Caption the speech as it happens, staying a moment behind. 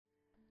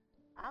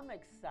I'm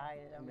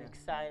excited. I'm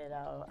excited.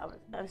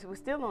 We're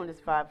still on this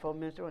fivefold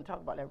ministry. I want to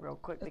talk about that real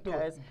quick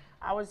because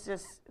I was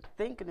just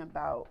thinking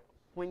about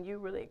when you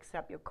really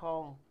accept your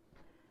call,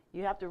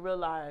 you have to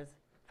realize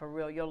for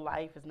real your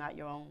life is not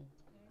your own.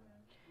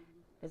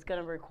 It's going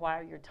to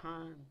require your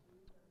time.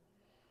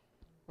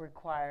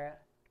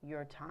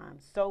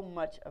 So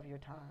much of your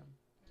time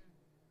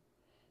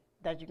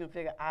that you can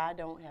figure, I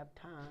don't have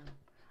time.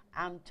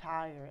 I'm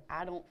tired.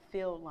 I don't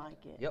feel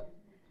like it. Yep.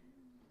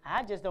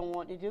 I just don't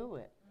want to do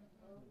it.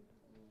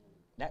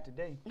 Not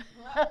today.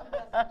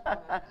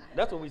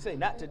 That's what we say,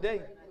 not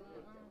today.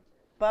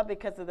 But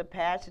because of the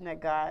passion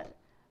that God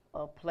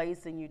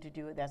placed in you to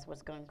do it, that's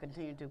what's going to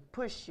continue to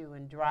push you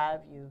and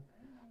drive you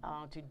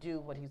to do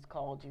what He's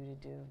called you to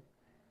do.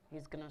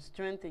 He's going to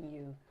strengthen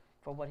you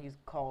for what He's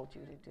called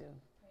you to do.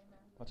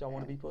 Don't y'all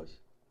want to be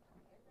pushed?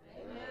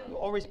 You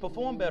always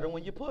perform better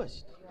when you're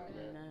pushed.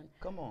 Amen.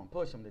 Come on,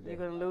 push them today. You're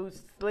going to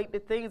lose sleep, the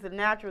things, the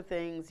natural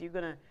things. You're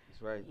going to.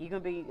 That's right. You're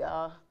going to be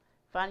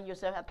finding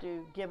yourself have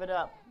to give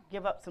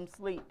up some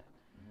sleep.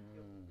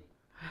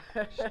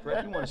 You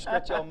want to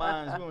stretch your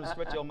minds. We want to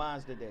stretch your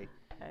minds today.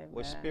 Amen.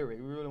 With spirit.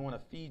 We really want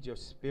to feed your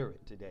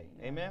spirit today.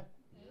 Amen.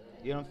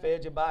 You done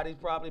fed your body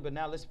properly, but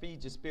now let's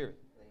feed your spirit.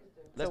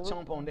 Let's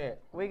chomp on that.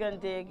 We're going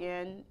to dig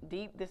in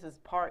deep. This is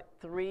part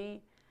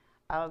 3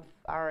 of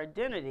our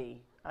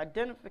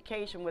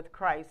identification with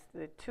Christ,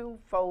 the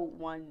twofold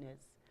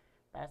oneness.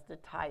 That's the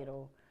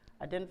title.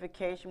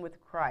 Identification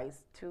with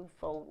Christ,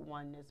 twofold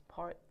oneness,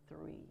 part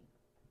 3.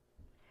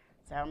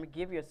 So I'm going to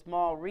give you a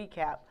small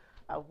recap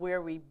of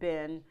where we've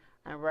been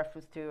in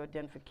reference to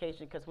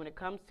identification, because when it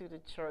comes to the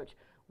church,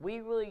 we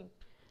really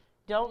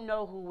don't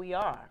know who we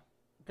are.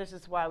 This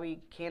is why we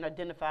can't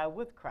identify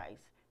with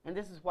Christ. And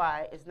this is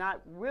why it's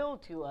not real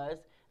to us.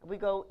 We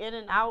go in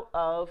and out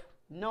of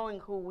knowing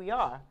who we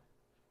are.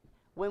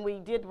 When we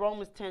did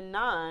Romans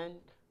 10:9,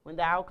 when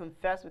thou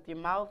confess with your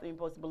mouth and you're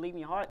supposed to believe in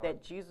your heart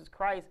that Jesus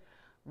Christ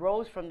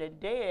rose from the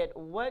dead,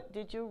 what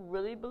did you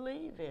really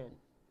believe in?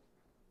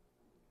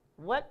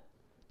 What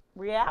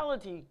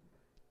reality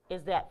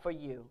is that for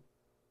you?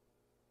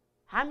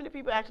 How many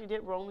people actually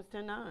did Romans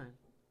 10:9?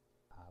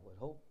 I would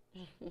hope.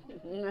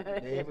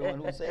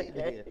 Everyone who said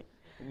it.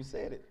 Who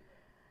said it.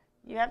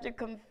 You have to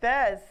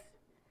confess.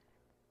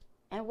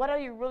 And what are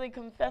you really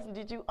confessing?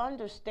 Did you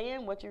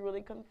understand what you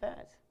really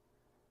confess?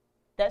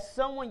 That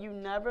someone you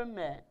never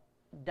met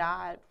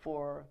died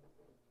for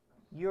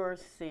your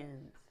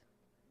sins,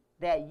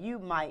 that you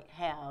might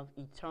have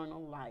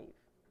eternal life.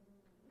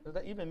 Does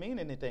that even mean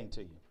anything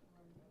to you?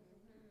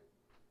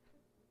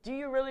 Do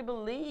you really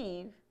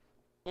believe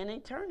in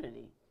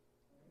eternity?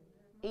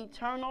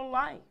 Eternal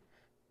life.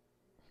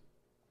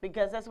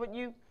 Because that's what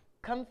you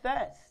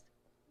confessed.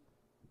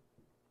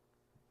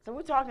 So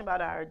we're talking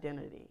about our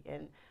identity.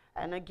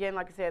 And again,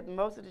 like I said,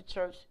 most of the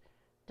church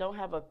don't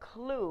have a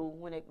clue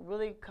when it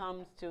really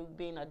comes to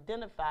being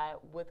identified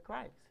with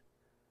Christ.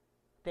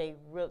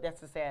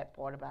 That's the sad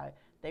part about it.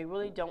 They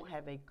really don't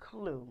have a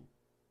clue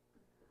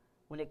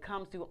when it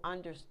comes to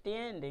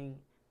understanding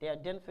their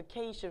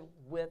identification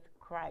with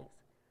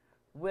Christ,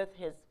 with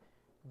His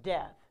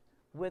death,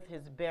 with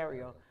His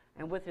burial,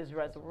 and with His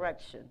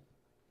resurrection.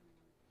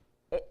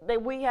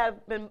 We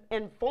have been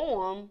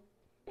informed,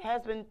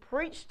 has been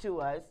preached to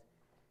us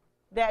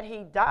that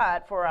He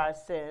died for our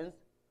sins,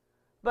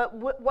 but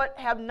what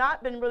have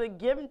not been really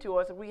given to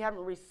us, and we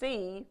haven't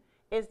received,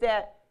 is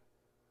that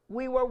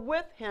we were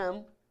with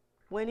Him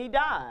when He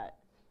died.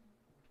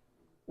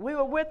 We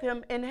were with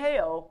Him in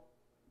hell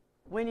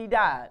when He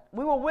died.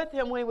 We were with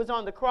Him when He was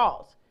on the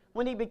cross.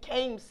 When He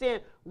became sin,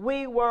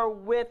 we were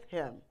with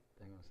Him.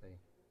 They're going to say,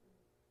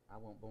 I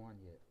wasn't born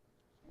yet.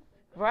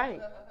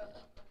 Right.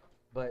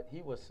 But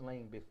He was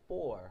slain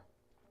before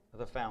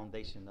the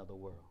foundation of the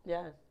world.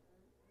 Yes.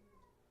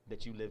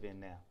 That you live in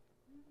now.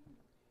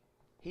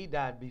 He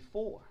died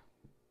before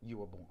you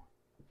were born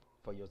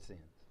for your sins.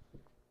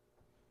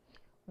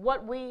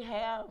 What we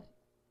have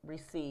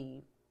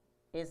received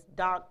is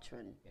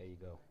doctrine. There you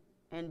go.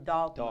 And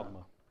dogma.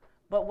 Dogma.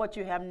 But what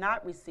you have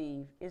not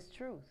received is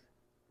truth.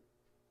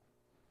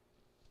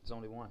 There's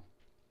only one.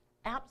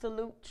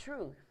 Absolute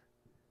truth.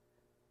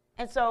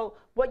 And so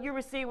what you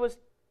received was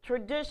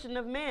tradition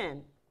of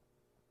men.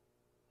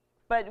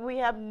 But we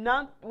have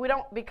none,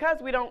 because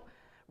we don't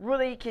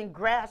really can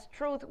grasp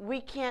truth, we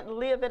can't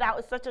live it out.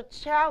 It's such a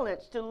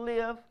challenge to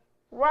live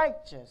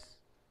righteous.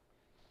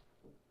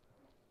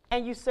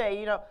 And you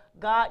say,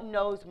 God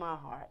knows my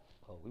heart.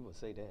 Oh, we would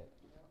say that.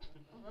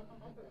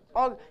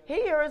 Oh,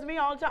 He hears me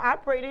all the time. I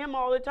pray to Him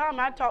all the time.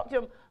 I talk to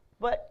Him.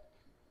 But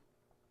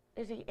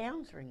is He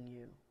answering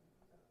you?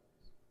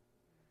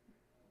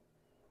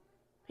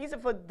 He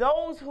said, for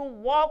those who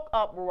walk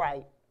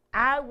upright,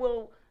 I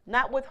will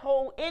not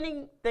withhold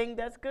anything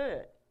that's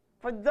good.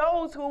 For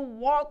those who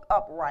walk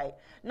upright,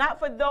 not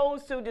for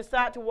those who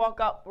decide to walk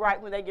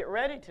upright when they get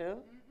ready to.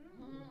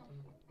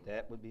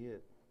 That would be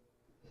it.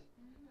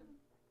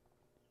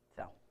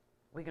 So,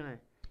 we're going to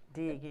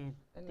dig in.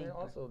 And then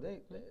also,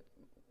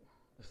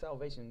 the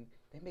salvation,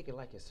 they make it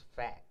like it's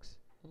facts.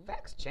 Mm-hmm.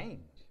 Facts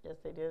change. Yes,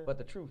 they do. But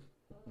the truth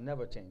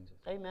never changes.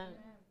 Amen.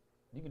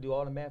 You can do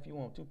all the math you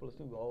want. 2 plus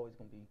 2 is always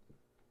going to be.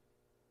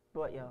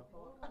 What, y'all?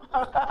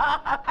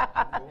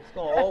 It's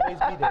going to always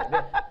be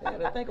there. You got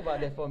to think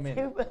about that for a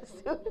minute.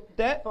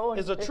 That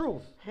is a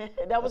truth.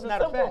 That was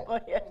not a fact.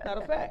 One, yeah. It's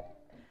not a fact.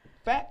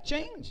 Fact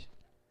change,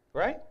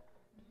 right?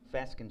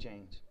 Facts can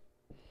change.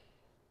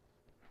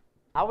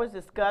 I was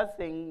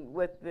discussing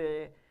with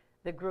the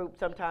group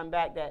some time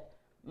back that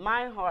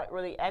my heart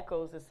really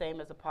echoes the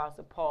same as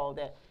Apostle Paul,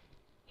 that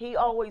he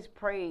always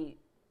prayed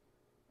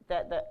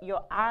that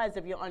your eyes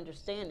of your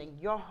understanding,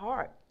 your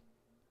heart,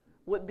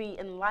 would be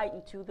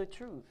enlightened to the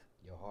truth.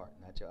 Your heart,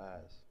 not your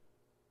eyes.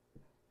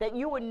 That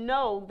you would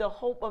know the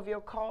hope of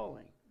your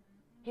calling.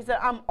 He said,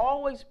 I'm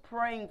always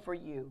praying for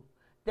you,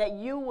 that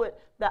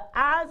the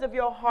eyes of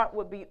your heart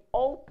would be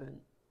open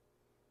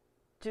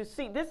to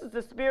see. This is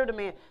the spirit of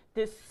man,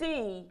 to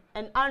see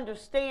and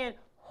understand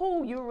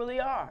who you really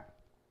are.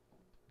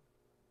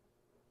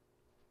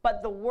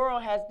 But the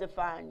world has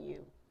defined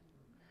you.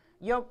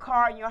 Your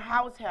car and your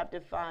house have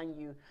defined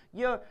you.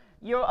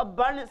 Your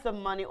abundance of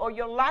money or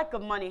your lack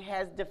of money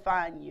has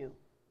defined you.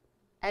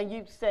 And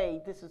you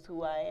say, this is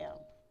who I am.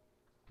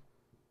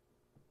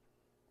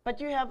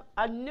 But you have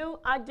a new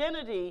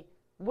identity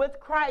with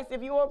Christ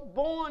if you are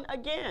born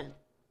again.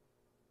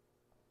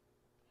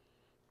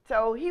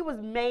 So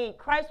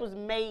Christ was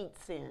made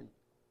sin.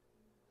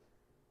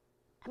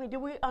 I mean, do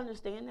we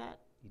understand that?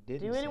 He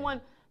didn't Do sin.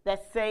 anyone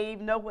that's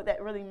saved know what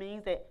that really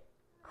means? That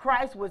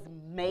Christ was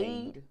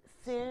made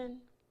sin?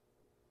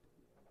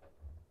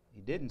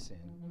 He didn't sin.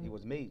 He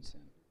was made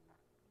sin.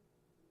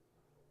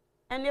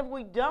 And if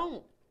we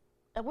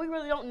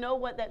really don't know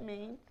what that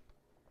means,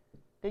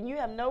 then you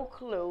have no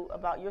clue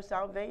about your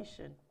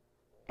salvation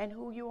and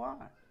who you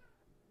are.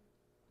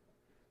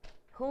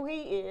 Who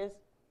he is,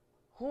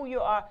 who you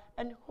are,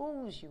 and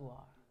whose you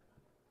are.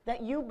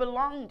 That you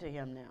belong to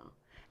him now.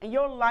 And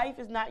your life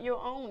is not your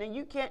own, and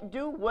you can't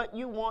do what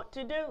you want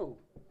to do.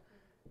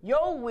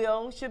 Your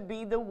will should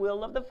be the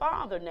will of the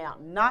Father now,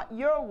 not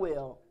your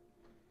will.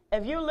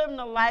 If you're living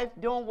a life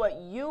doing what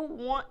you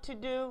want to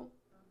do,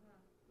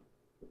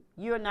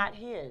 you're not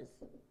his.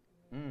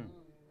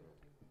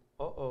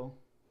 Uh-oh.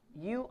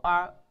 You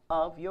are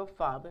of your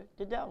father,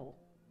 the devil.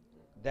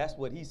 That's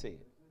what he said.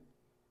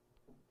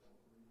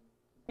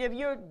 If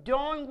you're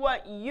doing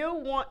what you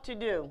want to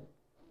do,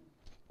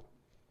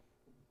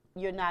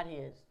 you're not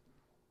his.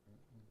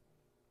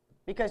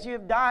 Because you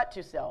have died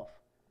to self,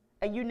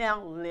 and you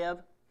now live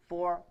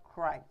for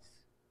Christ.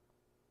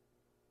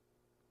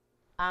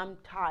 I'm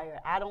tired.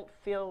 I don't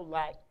feel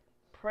like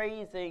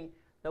praising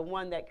the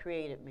one that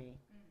created me.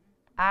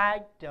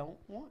 I don't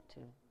want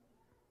to.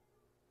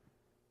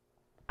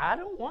 I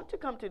don't want to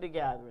come to the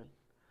gathering.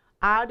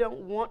 I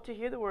don't want to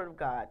hear the word of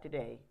God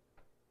today.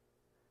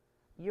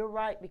 You're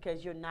right,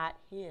 because you're not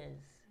his.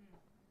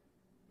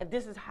 If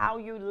this is how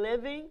you're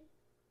living,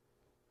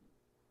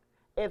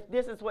 if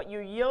this is what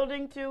you're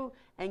yielding to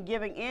and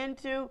giving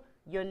into,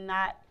 you're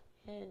not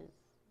his.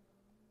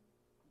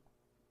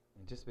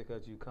 And just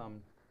because you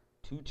come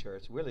to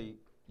church, really,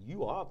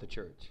 you are the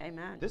church.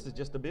 Amen. This is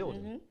just a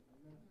building. Mm-hmm.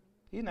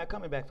 He's not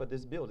coming back for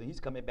this building.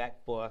 He's coming back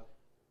for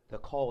the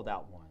called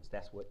out ones.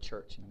 That's what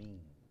church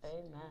means.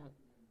 Amen.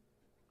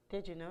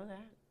 Did you know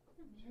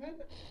that?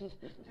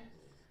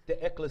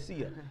 The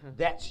ecclesia.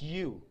 That's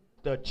you.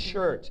 The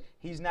church.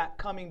 He's not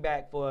coming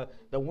back for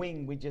the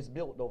wing we just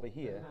built over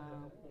here.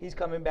 No. He's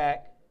coming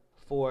back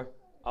for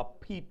a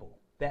people.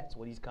 That's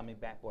what he's coming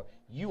back for.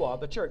 You are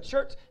the church.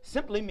 Church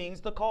simply means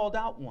the called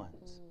out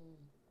ones.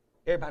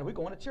 Everybody, we're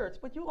going to church,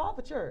 but you are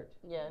the church.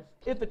 Yes.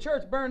 If the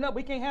church burned up,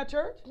 we can't have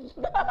church.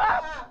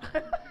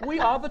 We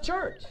are the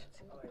church.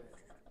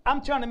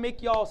 I'm trying to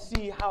make y'all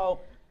see how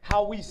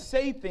we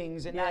say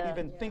things and not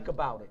even think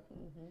about it.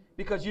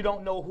 Because you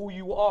don't know who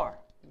you are.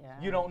 Yeah.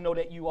 You don't know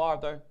that you are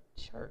the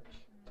church.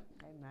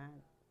 Amen.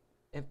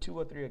 If 2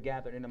 or 3 are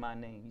gathered into my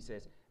name, he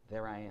says,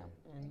 there I am.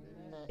 Amen.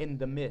 In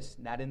the midst,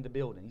 not in the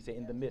building. He said,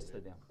 in the midst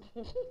of them.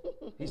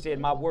 He said,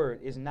 my word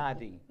is nigh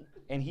thee.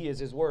 And he is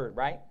his word,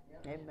 right?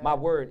 Amen. My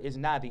word is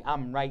nigh thee.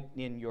 I'm right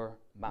in your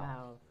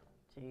mouth.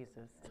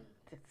 Jesus.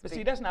 But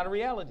see, that's not a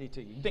reality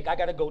to you. You think I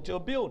got to go to a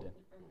building.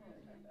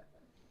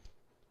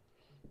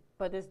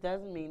 But this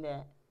doesn't mean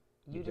that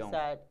you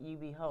decide you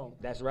be home.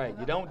 That's right.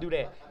 You don't do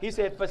that. He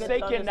said,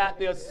 forsaken not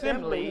the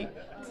assembly.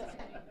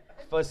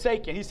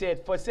 Forsaken. He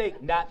said,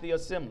 forsake not the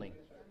assembly.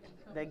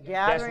 The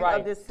gathering that's right,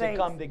 of the saints.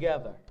 To come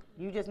together.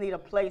 You just need a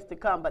place to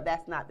come, but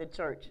that's not the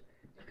church.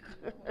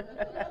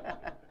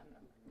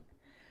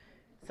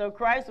 So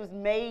Christ was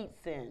made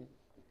sin.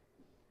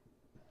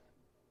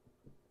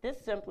 This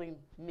simply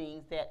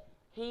means that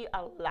he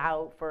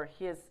allowed for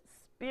his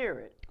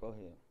spirit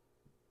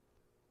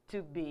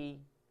to be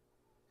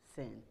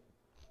sin.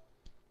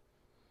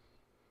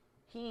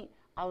 He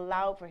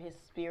allowed for his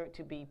spirit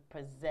to be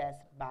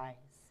possessed by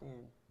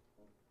sin.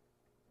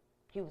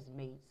 He was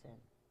made sin.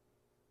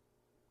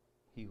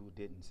 He who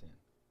didn't sin.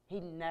 He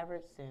never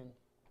sinned.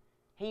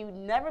 He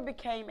never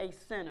became a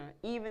sinner,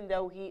 even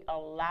though he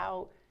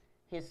allowed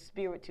his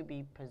spirit to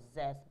be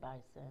possessed by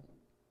sin.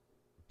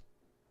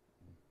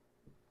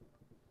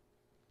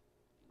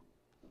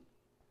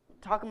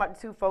 talking about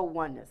the twofold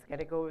oneness. Got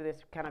to go over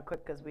this kind of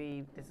quick because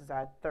this is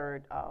our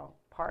third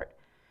part.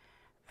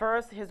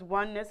 First, his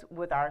oneness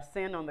with our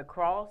sin on the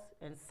cross,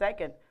 and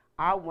second,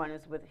 our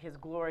oneness with his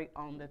glory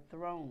on the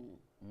throne.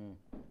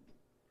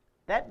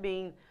 That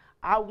being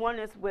our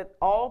oneness with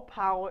all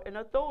power and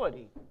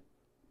authority.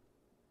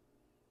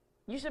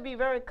 You should be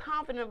very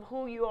confident of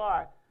who you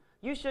are.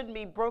 You shouldn't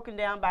be broken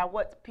down by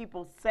what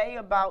people say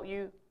about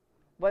you,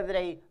 whether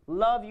they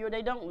love you or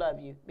they don't love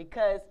you,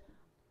 because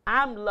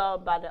I'm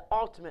loved by the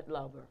ultimate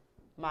lover,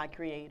 my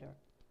Creator.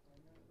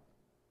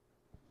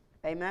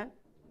 Amen?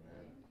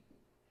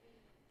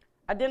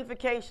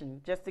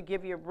 Identification, just to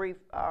give you a brief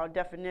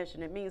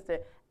definition, it means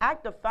the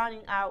act of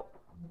finding out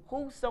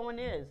who someone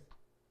is.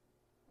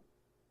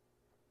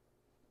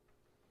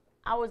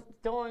 I was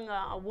doing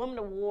a Woman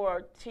of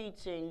War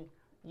teaching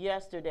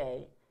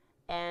yesterday,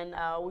 and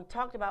we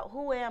talked about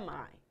who am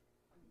I?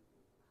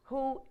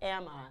 Who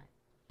am I?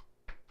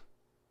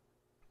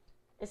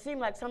 It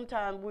seemed like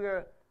sometimes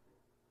we're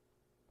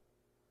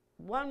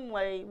one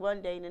way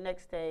one day, and the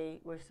next day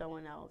we're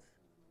someone else.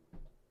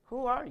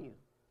 Who are you?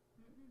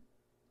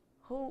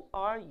 Who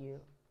are you?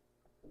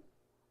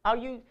 Are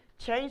you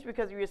changed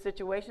because of your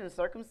situation and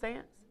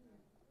circumstance?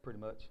 Pretty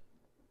much.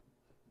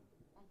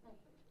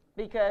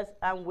 Because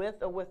I'm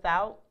with or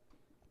without?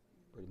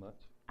 Pretty much.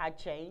 I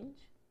change.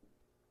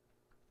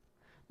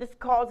 This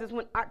causes,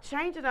 when our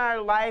change in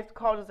our life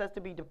causes us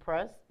to be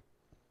depressed,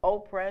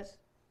 oppressed.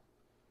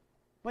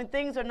 When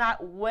things are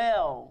not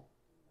well,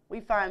 we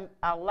find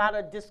a lot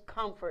of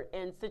discomfort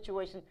in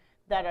situations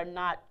that are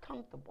not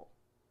comfortable.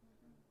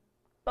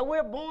 But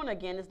we're born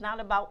again. It's not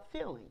about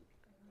feeling.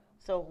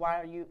 So why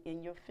are you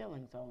in your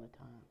feelings all the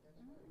time?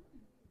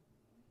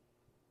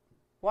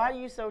 Why are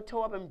you so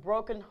tore up and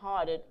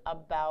brokenhearted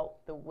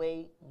about the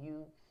way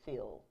you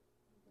feel?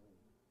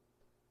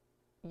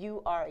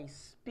 You are a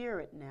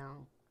spirit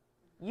now.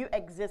 You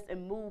exist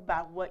and move by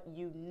what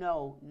you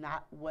know,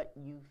 not what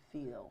you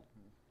feel.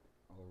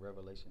 Or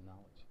revelation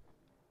knowledge.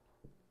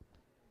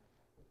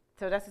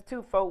 So that's a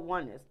twofold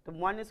oneness. The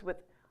oneness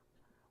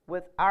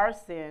with our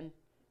sin,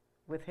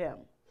 with him.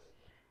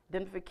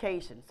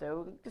 Identification.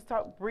 So we'll just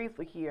talk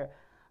briefly here.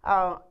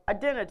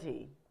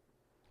 Identity.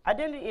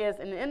 Identity is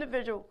an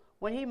individual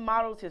when he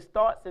models his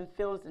thoughts and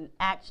feelings and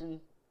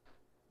actions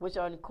which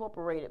are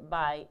incorporated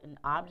by an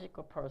object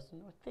or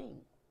person or thing.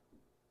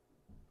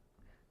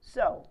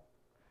 So,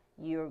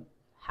 your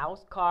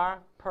house, car,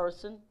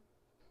 person,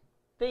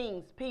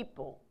 things,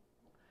 people.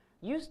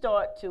 You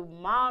start to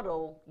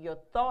model your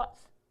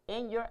thoughts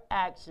and your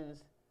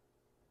actions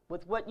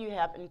with what you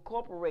have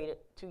incorporated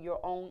to your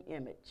own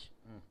image.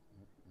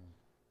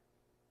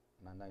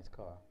 My nice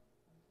car.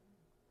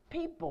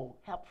 People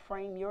help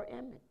frame your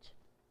image.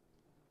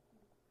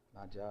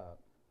 My job.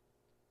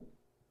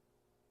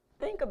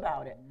 Think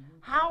about it.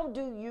 How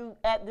do you,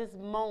 at this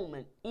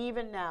moment,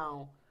 even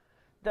now,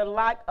 the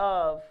lack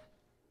of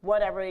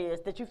whatever it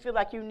is that you feel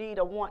like you need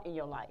or want in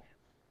your life,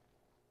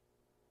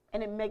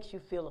 and it makes you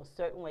feel a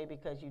certain way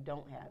because you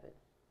don't have it.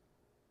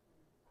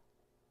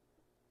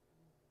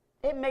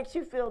 It makes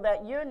you feel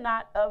that you're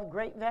not of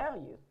great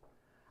value.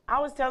 I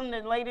was telling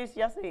the ladies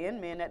yesterday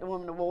and men at the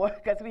Women of War,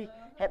 because we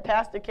had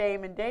Pastor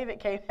came and David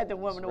came at the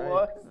Women of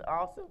War. It was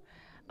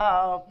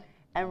awesome.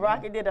 And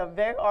Rocky did a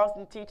very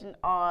awesome teaching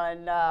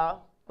on,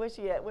 where's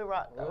she at? Where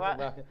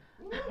Rocky?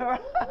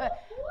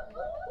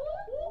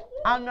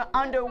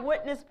 Under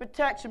Witness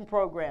Protection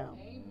Program.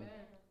 Amen.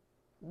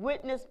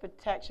 Witness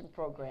Protection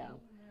Program.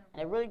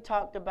 And it really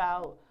talked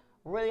about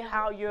really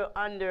how you're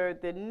under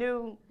the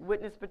new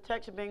witness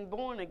protection being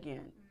born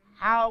again.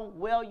 How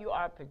well you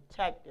are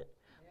protected.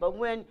 But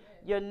when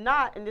you're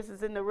not, and this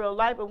is in the real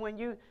life, but when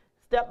you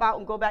step out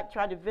and go back,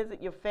 try to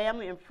visit your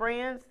family and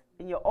friends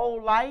in your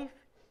old life,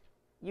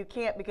 you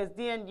can't, because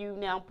then you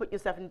now put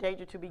yourself in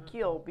danger to be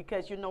killed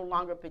because you're no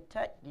longer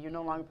protected. You're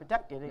no longer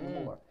protected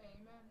anymore.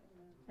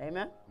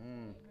 Amen?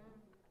 Amen?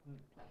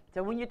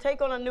 So when you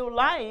take on a new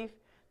life,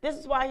 this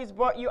is why he's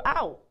brought you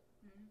out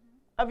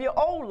of your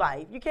old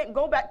life. You can't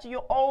go back to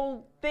your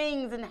old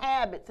things and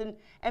habits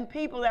and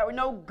people that were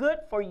no good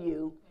for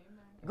you.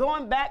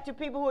 Going back to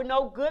people who are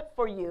no good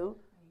for you.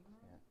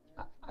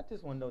 I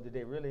just want to know, did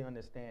they really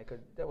understand?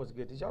 Because that was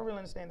good. Did y'all really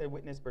understand their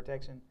witness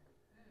protection?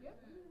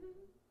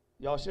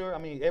 Y'all sure? I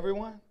mean,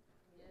 everyone?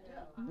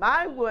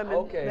 My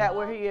women that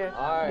were here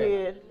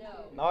did.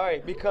 All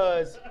right,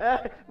 because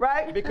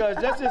right? Because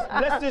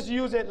let's just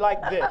use it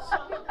like this.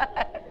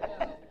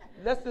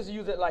 Let's just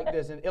use it like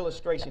this, an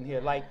illustration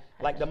here, like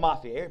the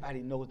mafia.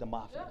 Everybody knows the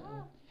mafia.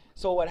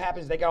 So what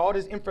happens? They got all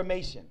this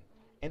information,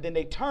 and then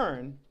they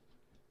turn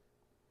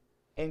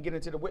and get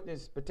into the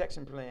witness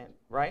protection plan,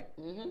 right?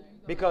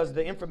 Because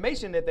the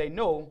information that they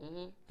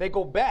know, they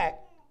go back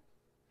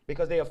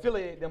because they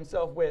affiliate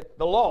themselves with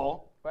the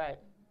law. Right.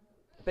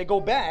 If they go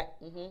back,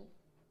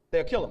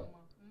 they'll kill them.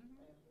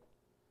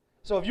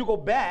 So if you go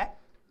back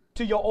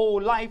to your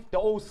old life, the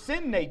old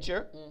sin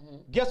nature,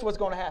 guess what's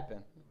going to happen?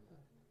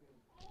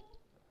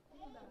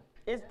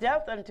 It's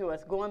death unto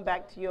us, going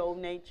back to your old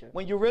nature.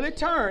 When you really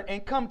turn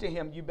and come to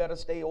him, you better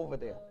stay over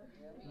there.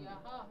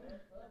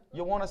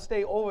 You want to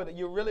stay over there.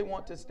 You really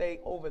want to stay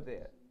over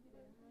there.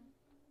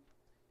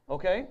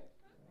 Okay?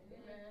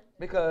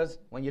 Because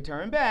when you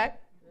turn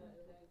back,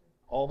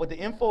 all with the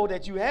info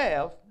that you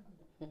have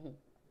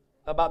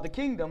about the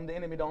kingdom, the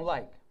enemy don't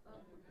like.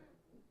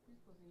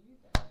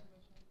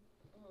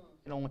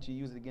 He don't want you to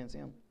use it against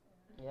him.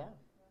 Yeah.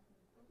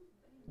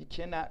 You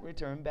cannot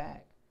return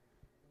back.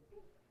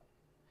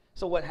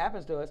 So what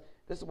happens to us,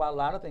 this is why a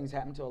lot of things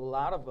happen to a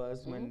lot of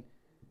us when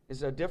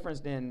it's a difference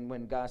than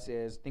when God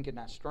says, think it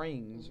not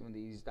strange when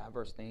these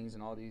diverse things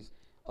and all these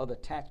other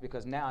attacks,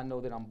 because now I know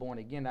that I'm born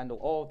again. I know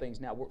all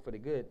things now work for the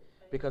good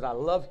because I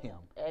love him.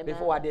 Amen.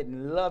 Before I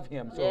didn't love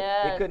him, so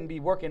it couldn't be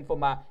working for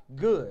my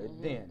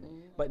good then.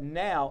 But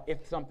now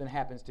if something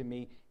happens to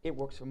me, it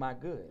works for my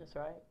good. That's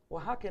right.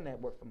 Well, how can that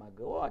work for my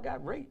good? Well, I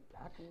got raped.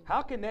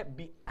 How can that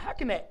be? How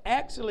can that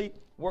actually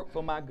work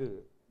for my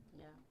good?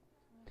 Yeah.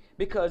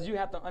 Because you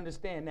have to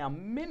understand now,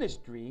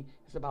 ministry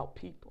is about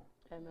people.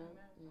 Amen.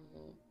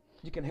 Mm-hmm.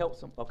 You can help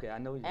some. Okay, I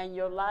know you. And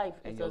your life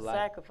is a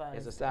sacrifice.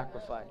 It's a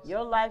sacrifice.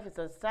 Your life is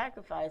a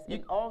sacrifice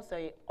and also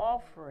an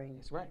offering.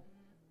 That's right.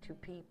 To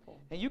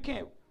people. And you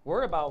can't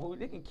worry about who.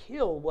 They can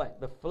kill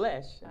what? The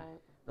flesh, right.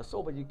 The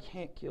soul, but you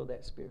can't kill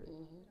that spirit.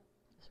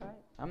 That's right.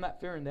 I'm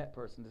not fearing that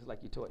person, just like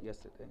you taught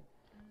yesterday.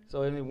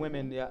 So, any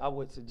women, I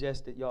would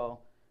suggest that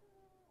y'all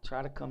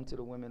try to come to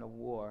the Women of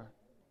War.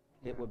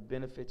 It would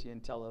benefit you,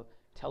 and tell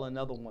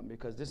another one,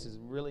 because this is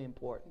really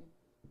important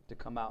to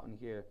come out and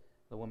hear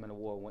the Women of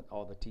War with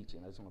all the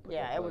teaching. I just want to put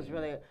that it was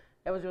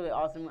really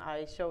awesome.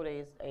 I showed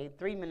a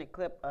 3-minute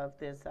clip of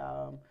this.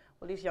 Well,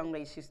 this young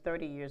lady, she's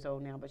 30 years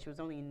old now, but she was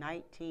only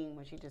 19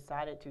 when she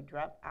decided to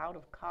drop out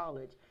of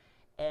college,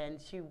 and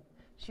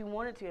she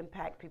wanted to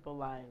impact people's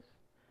lives.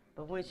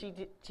 But when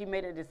she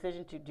made a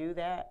decision to do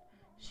that,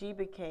 she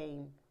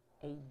became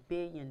a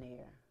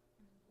billionaire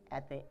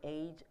at the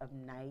age of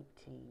 19.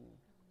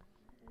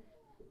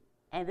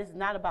 And this is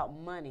not about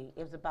money.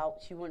 It was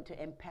about she wanted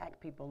to impact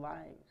people's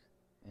lives.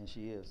 And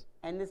she is.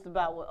 And this is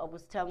about what I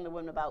was telling the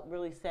women about,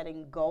 really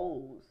setting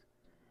goals.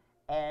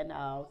 And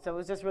so it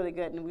was just really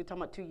good. And we were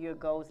talking about 2-year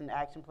goals and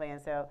action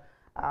plans. So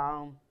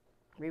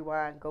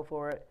rewind, go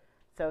for it.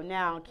 So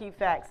now, key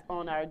facts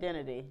on our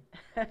identity.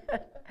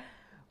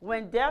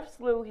 When death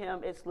slew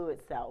him, it slew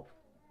itself.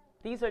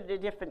 These are the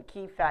different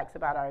key facts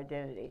about our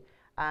identity.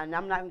 And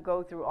I'm not going to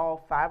go through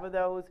all 5 of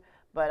those,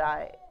 but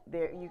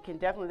you can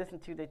definitely listen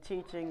to the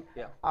teaching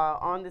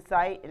on the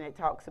site, and it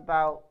talks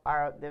about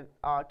the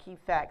key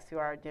facts to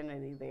our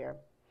identity there.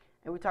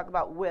 And we talk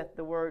about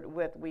the word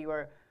with. We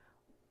were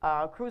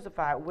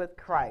crucified with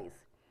Christ,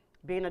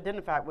 being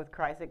identified with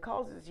Christ. It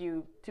causes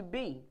you to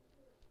be.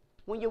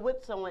 When you're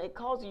with someone, it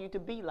causes you to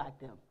be like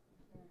them.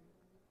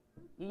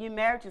 You're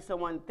married to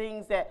someone,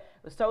 things that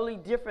were totally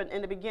different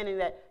in the beginning,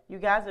 that you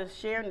guys are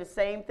sharing the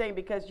same thing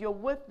because you're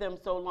with them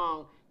so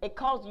long. It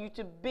causes you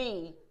to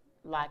be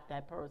like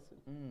that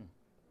person.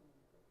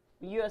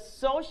 You're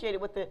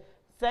associated with the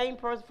same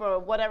person for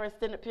whatever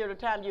extended period of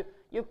time.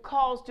 You're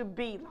caused to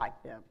be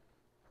like them.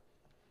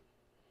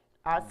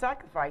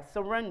 Sacrifice,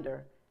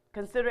 surrender,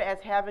 consider as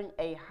having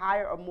a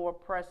higher or more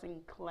pressing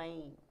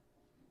claim.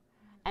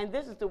 And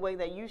this is the way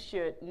that you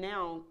should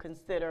now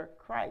consider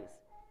Christ,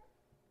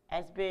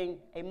 as being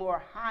a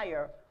more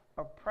higher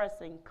or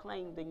pressing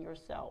claim than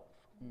yourself.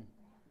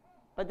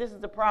 But this is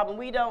the problem.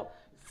 We don't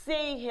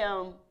see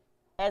him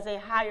as a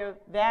higher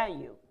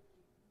value.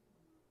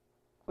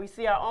 We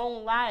see our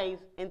own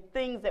lives and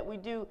things that we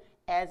do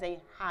as a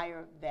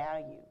higher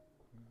value.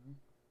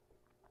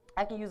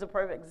 I can use a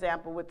perfect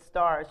example with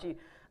Star.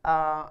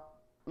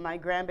 My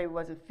grandbaby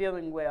wasn't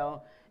feeling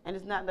well, and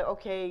it's not that,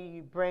 okay,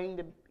 you bring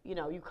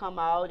you come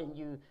out and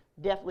you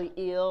definitely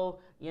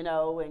ill,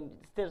 and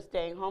instead of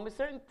staying home. It's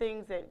certain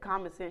things that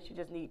common sense you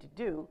just need to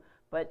do,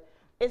 but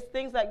it's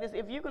things like this.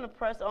 If you're going to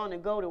press on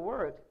and go to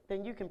work,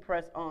 then you can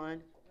press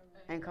on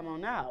and come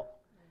on out.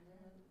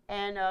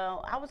 And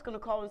I was going to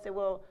call and say,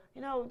 well,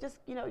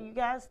 you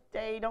guys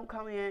stay, don't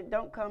come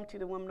to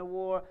the Women of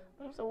War.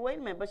 But I said, wait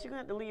a minute, but you're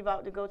going to have to leave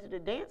out to go to the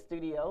dance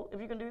studio. If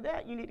you're going to do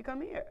that, you need to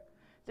come here.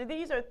 So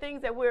these are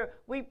things that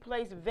we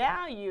place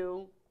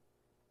value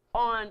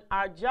on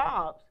our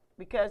jobs,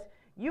 because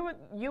you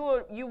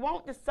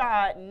won't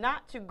decide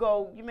not to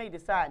go. You may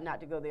decide not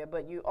to go there,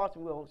 but you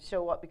often will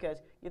show up because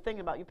you're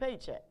thinking about your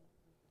paycheck.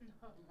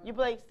 You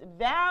place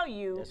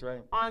value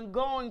on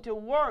going to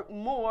work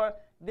more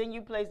than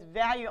you place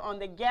value on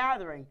the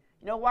gathering.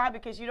 You know why?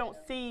 Because you don't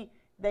see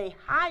the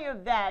higher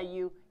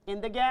value in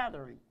the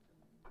gathering.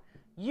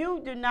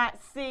 You do not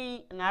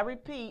see, and I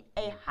repeat,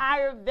 a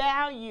higher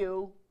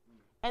value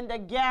in the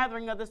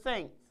gathering of the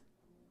saints,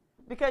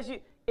 because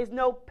it's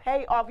no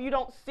payoff. You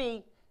don't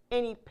see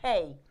any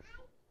pay.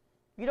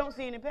 You don't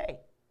see any pay.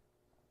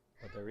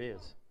 But there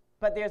is.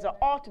 But there's an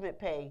ultimate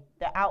pay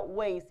that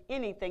outweighs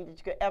anything that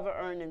you could ever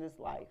earn in this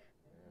life.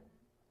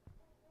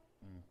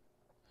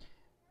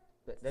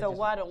 So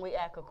why don't we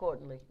act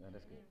accordingly? No,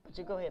 that's good. But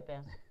you go ahead,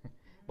 Pastor.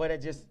 But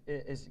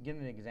it's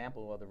giving an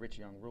example of the rich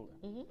young ruler.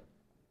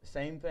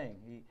 Same thing.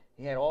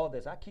 He had all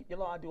this. I keep your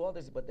law, I do all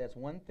this, but there's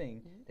one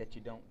thing that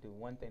you don't do,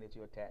 one thing that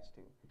you're attached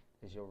to.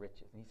 is your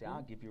riches. And he said,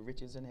 I'll give you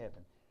riches in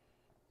heaven.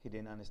 He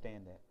didn't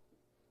understand that.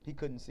 He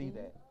couldn't see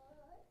that.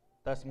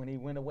 Thus, when he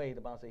went away,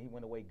 the Bible said he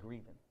went away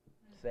grieving,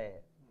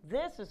 sad.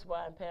 This is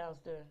why,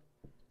 Pastor,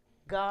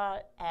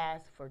 God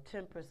asked for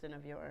 10%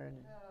 of your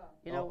earnings.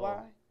 You know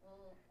why?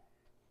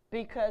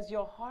 Because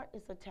your heart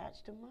is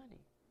attached to money.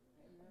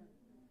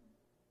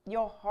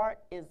 Your heart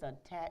is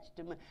attached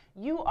to money.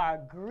 You are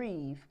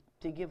grieved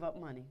to give up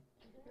money.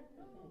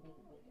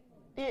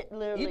 It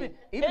literally,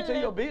 even to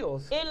your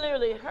bills. It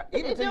literally hurts.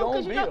 Even to your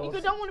own bills.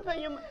 You don't want to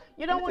pay your.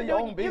 You don't want to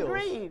do it. You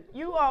grieve.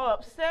 You are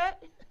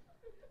upset.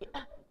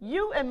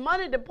 You and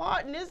money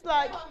departing. It's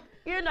like,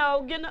 you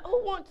know,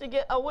 who wants to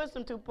get a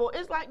wisdom tooth pulled?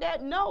 It's like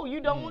that. No,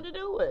 you don't want to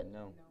do it.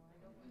 No.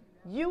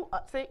 You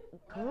say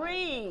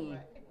grieve.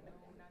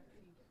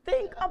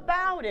 Think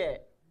about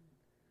it.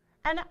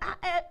 And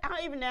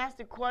I even asked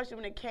the question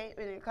when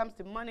it comes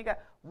to money. God,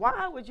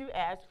 why would you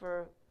ask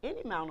for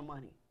any amount of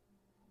money?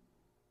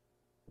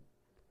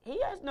 He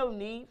has no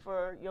need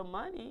for your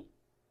money.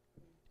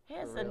 He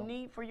has a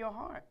need for your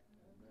heart.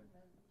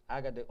 I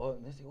got the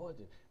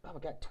Bible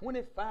got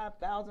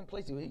 25,000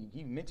 places.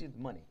 He mentions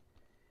money.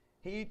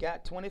 He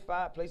got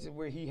 25 places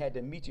where he had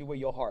to meet you where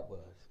your heart was.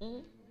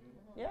 Mm-hmm.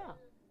 Yeah.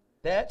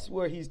 That's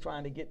where he's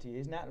trying to get to you.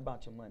 It's not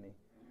about your money.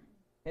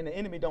 And the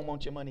enemy don't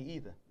want your money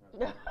either.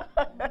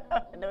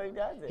 No, he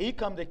doesn't. He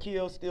come to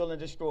kill, steal, and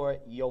destroy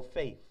your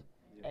faith.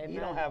 Amen. He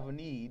don't have a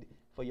need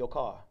for your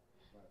car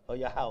or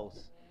your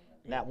house.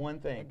 Not one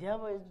thing. The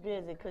devil is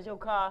busy because your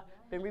car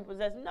been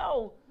repossessed.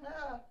 No.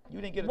 You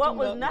didn't get a tune-up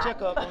and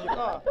check-up on your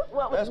car.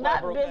 What That's was why not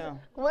it broke busy down.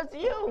 was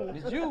you.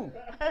 It's you.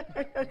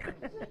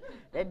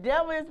 The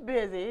devil is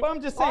busy. But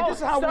I'm just saying, this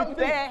is how we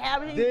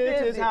think.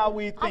 This is how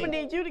we think. I'm going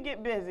to need you to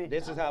get busy.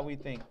 This is how we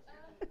think.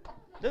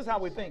 This is how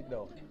we think,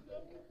 though.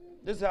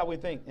 This is how we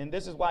think. And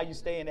this is why you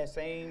stay in that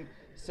same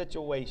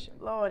situation.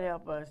 Lord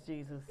help us,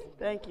 Jesus.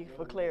 Thank you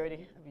for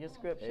clarity of your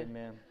scripture.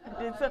 Amen.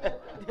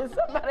 Did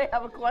somebody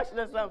have a question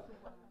or something?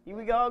 You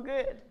we all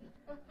good?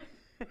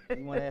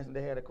 You want to ask them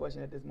they had a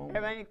question at this moment?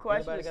 Have any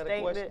question or statement?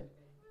 I was going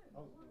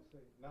to say,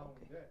 not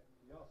only that,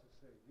 he also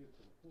said give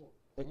to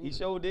the poor. He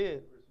sure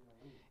did.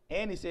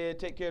 And he said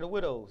take care of the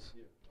widows.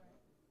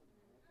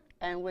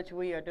 And which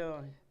we are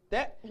doing.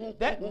 That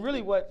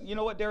really what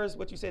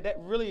you said, that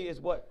really is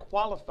what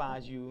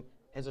qualifies you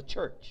as a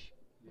church,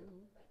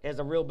 as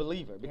a real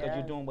believer, because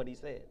you're doing what he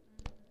said.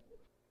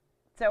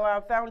 So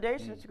our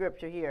foundation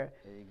scripture here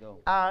there you go.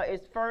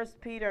 Is 1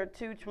 Peter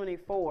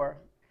 2:24.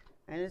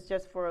 And it's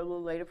just for a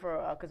little later,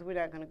 because we're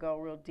not going to go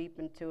real deep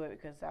into it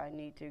because I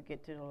need to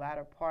get to the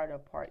latter part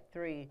of part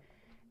 3.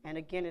 And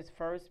again, it's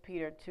 1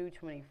 Peter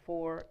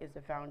 2:24 is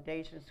the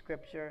foundation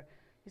scripture.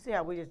 You see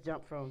how we just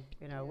jump from,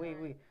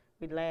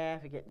 we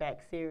laugh and get back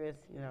serious,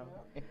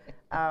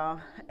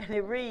 And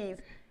it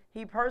reads,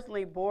 he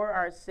personally bore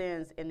our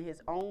sins in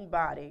his own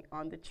body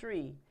on the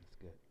tree,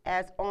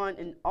 as on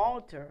an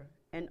altar,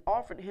 and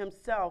offered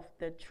himself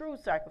the true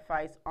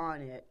sacrifice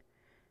on it,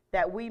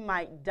 that we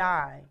might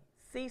die,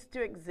 cease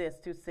to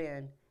exist to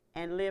sin,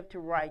 and live to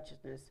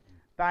righteousness.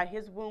 By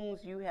his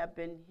wounds you have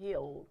been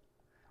healed.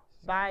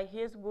 By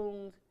his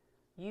wounds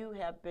you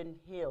have been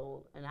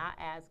healed. And I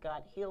ask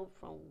God, healed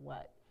from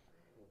what?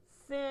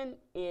 Sin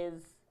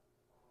is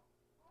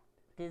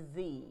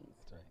disease.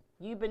 That's right.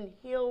 You've been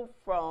healed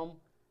from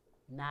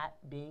not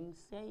being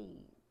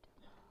saved.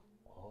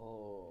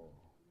 Oh.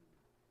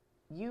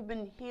 You've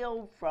been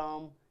healed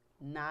from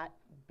not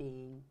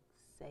being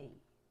saved.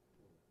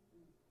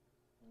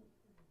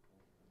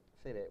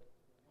 Say that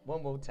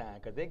one more time,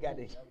 because they got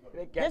to.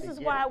 This is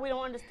why we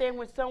don't understand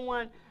when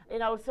someone's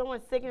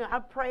sick and I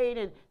prayed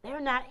and they're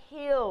not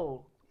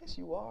healed. Yes,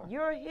 you are.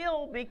 You're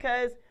healed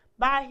because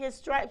by his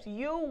stripes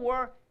you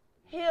were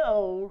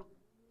healed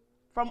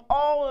from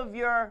all of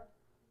your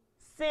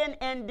sin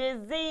and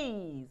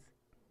disease.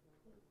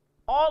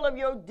 All of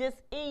your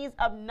disease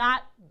of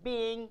not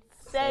being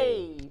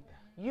saved.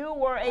 You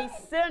were a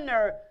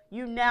sinner.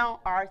 You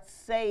now are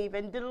saved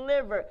and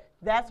delivered.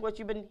 That's what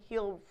you've been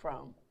healed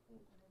from.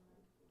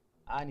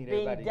 I need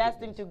being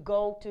destined to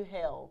go to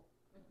hell.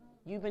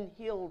 You've been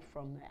healed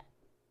from that.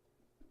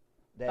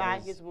 By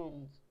his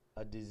wounds.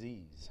 A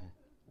disease.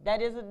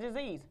 That is a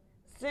disease.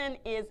 Sin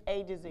is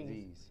a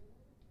disease.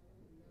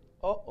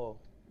 Uh-oh.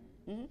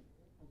 Mm-hmm.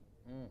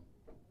 Mm.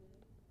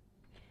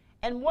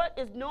 And what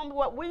is normally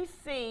what we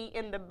see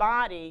in the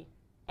body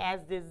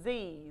as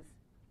disease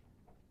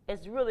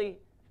is really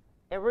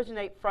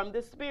originate from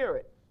the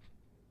spirit.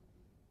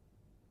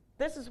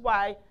 This is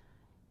why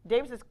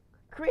David says,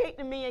 create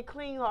in me a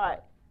clean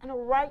heart and a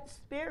right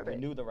spirit.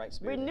 Renew the right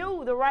spirit.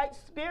 Renew the right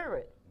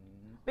spirit.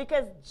 Mm-hmm.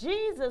 Because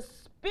Jesus'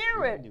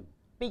 spirit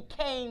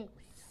became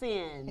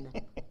sin.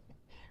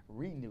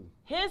 Renew.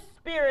 His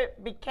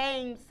spirit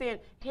became sin.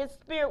 His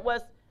spirit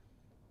was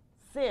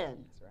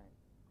sin. That's right.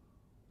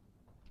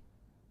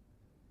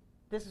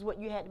 This is what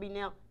you had to be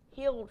now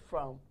healed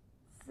from.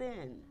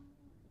 Sin.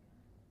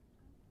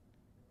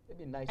 It'd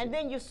be nice. And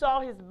then you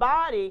saw his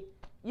body.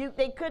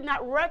 They could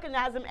not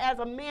recognize him as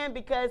a man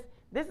because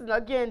this is,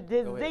 again,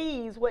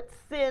 disease, what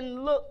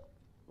sin looked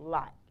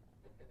like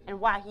and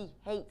why he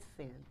hates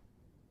sin.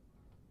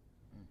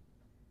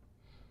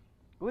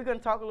 We're going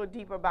to talk a little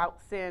deeper about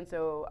sin,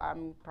 so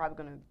I'm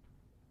probably going to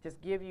just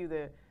give you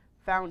the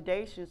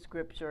foundation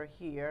scripture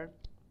here.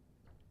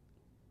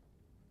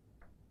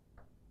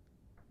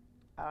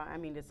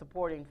 The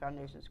supporting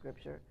foundation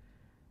scripture,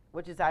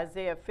 which is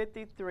Isaiah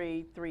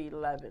 53,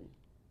 3:11.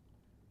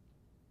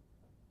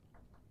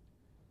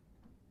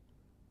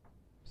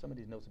 Some of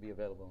these notes will be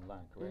available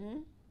online, correct? Mm-hmm.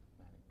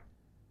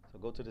 So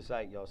go to the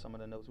site, y'all. Some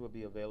of the notes will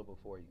be available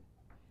for you.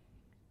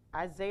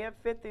 Isaiah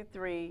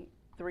 53,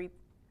 3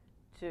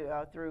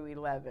 through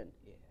 11.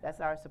 Yeah. That's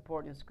our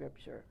supporting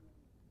scripture.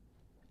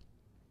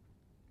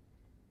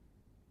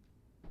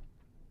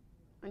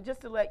 And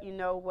just to let you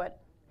know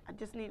I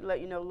just need to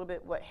let you know a little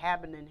bit what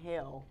happened in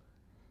hell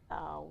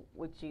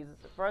with Jesus.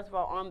 First of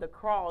all, on the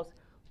cross,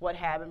 what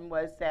happened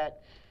was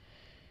that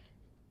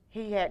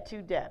he had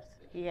two deaths.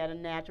 He had a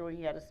natural and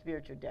he had a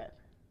spiritual death.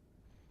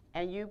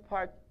 And you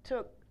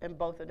partook in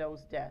both of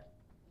those deaths.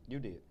 You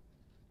did.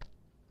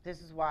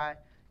 This is why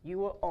you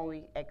will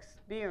only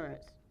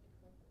experience,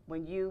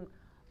 when you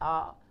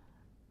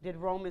did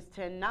Romans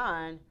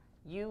 10:9,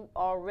 you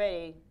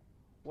already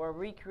were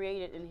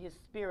recreated in his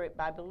spirit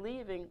by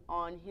believing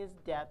on his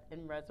death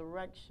and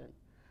resurrection.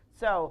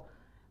 So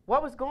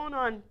what was going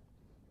on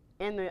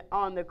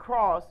on the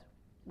cross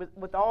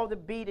with all the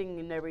beating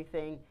and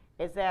everything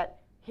is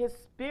that his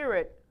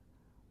spirit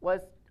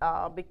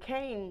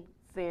became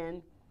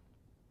sin,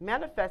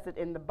 manifested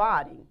in the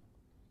body.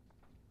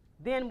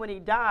 Then when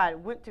he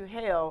died, went to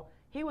hell,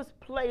 he was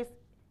placed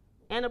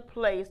in a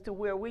place to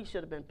where we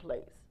should have been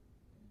placed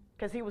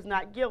because he was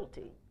not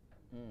guilty.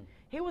 Mm.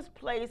 He was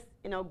placed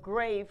in a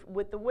grave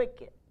with the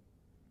wicked,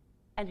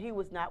 and he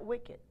was not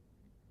wicked.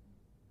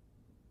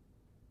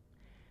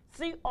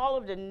 See all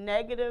of the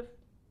negative,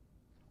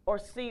 or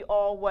see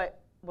all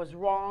what was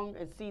wrong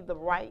and see the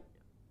right?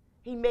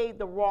 He made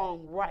the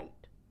wrong right.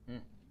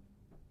 Mm.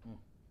 Mm.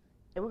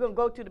 And we're going to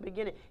go to the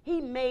beginning.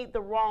 He made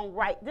the wrong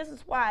right. This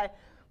is why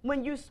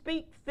when you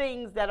speak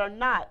things that are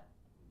not,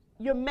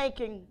 you're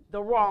making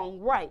the wrong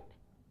right.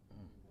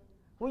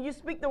 When you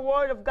speak the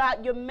word of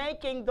God, you're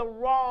making the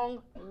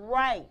wrong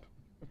right.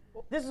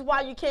 This is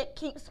why you can't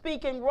keep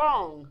speaking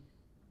wrong.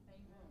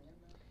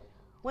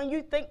 When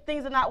you think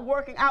things are not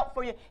working out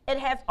for you, it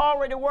has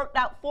already worked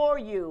out for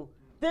you.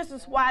 This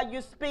is why you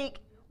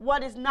speak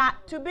what is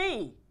not to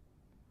be.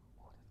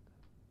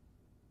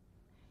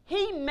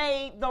 He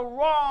made the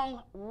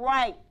wrong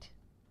right.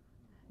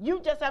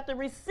 You just have to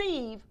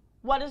receive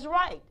what is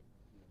right.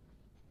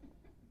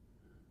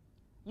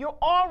 You're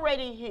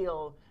already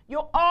healed.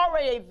 You're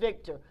already a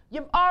victor.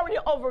 You've already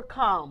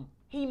overcome.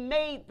 He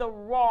made the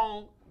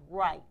wrong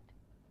right.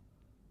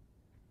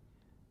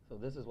 So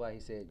this is why he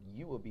said,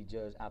 you will be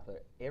judged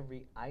after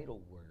every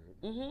idle word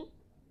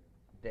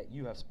that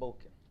you have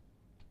spoken.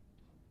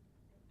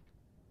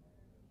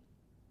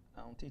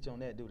 I don't teach on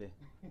that, do they?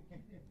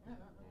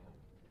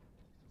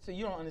 So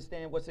you don't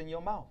understand what's in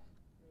your mouth.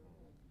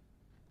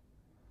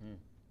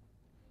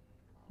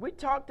 We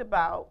talked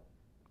about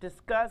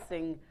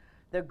discussing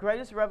the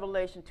greatest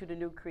revelation to the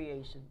new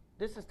creation.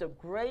 This is the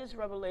greatest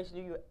revelation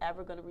you're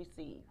ever going to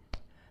receive,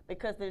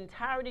 because the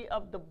entirety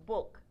of the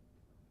book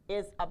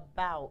is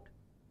about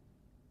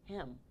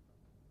him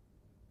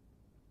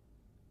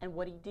and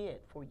what he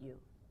did for you.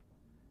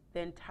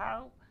 The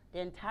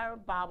entire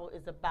Bible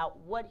is about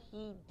what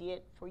he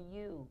did for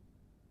you.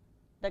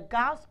 The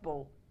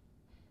gospel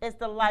is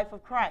the life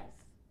of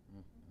Christ.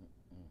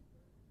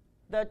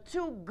 The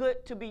too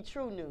good to be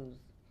true news.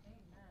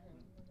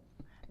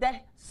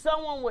 That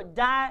someone would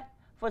die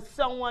for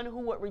someone who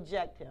would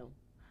reject him.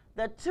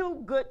 The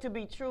too good to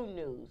be true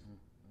news.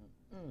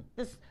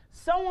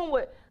 Someone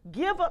would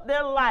give up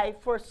their life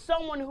for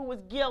someone who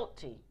was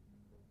guilty.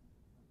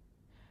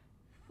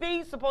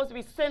 Fee's supposed to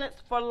be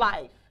sentenced for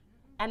life,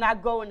 and I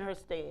go in her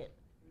stead.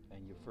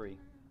 And you're free.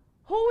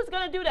 Who's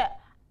going to do that?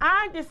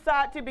 I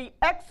decide to be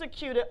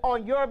executed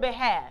on your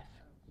behalf.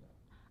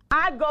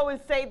 I go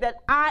and say that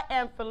I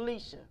am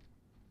Felicia.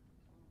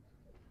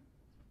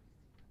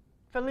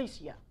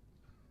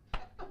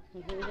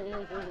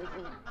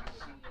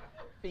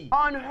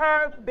 On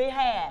her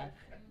behalf.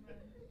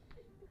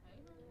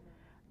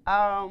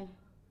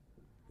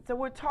 So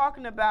we're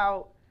talking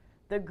about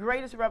the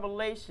greatest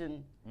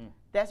revelation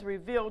that's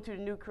revealed to the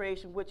new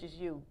creation, which is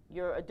you,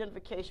 your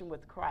identification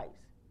with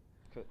Christ.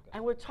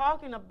 And we're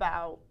talking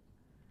about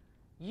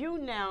you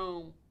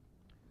now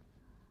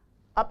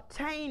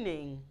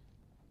obtaining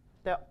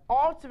the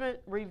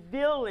ultimate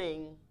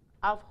revealing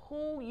of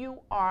who you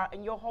are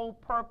and your whole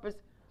purpose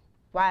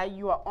while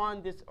you are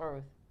on this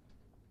earth.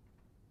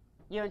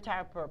 Your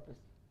entire purpose.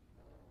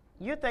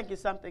 You're thinking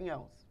something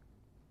else.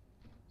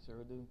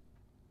 Sure do.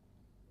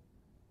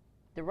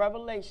 The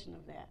revelation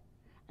of that.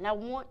 And I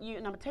want you,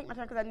 and I'm going to take my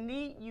time because I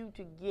need you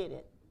to get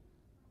it.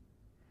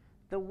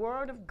 The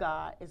Word of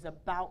God is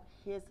about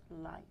his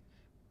life,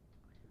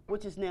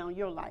 which is now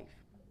your life.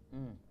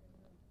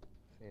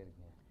 Say it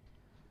again.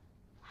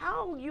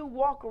 How you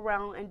walk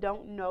around and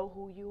don't know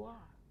who you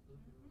are.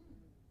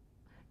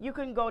 You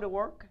couldn't go to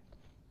work.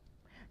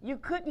 You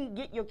couldn't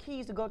get your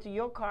keys to go to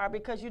your car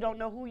because you don't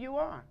know who you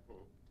are.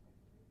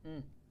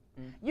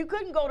 You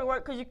couldn't go to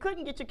work because you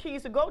couldn't get your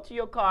keys to go to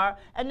your car.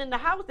 And then the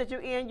house that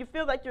you're in, you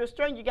feel like you're a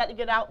stranger. You got to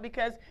get out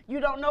because you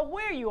don't know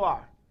where you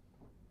are.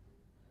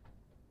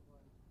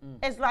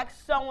 It's like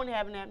someone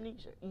having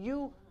amnesia.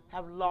 You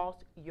have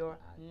lost your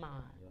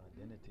mind. Your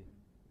identity.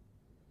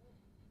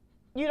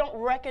 You don't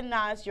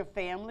recognize your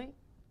family.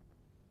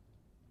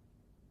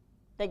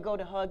 They go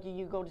to hug you,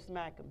 you go to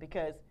smack them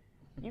because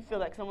you feel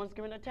like someone's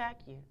going to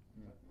attack you.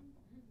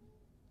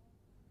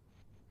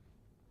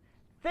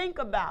 Think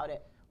about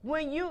it.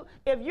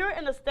 If you're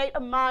in a state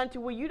of mind to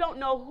where you don't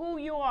know who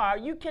you are,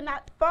 you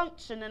cannot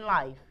function in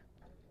life.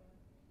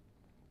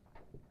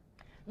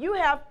 You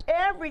have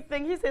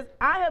everything. He says,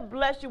 I have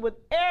blessed you with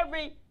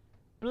every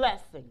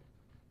blessing,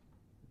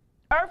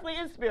 earthly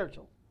and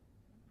spiritual.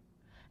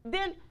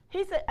 Then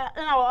he said,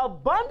 and I'll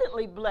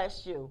abundantly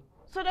bless you.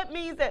 So that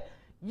means that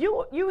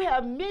you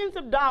have millions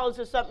of dollars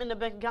or something in the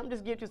bank account. I'm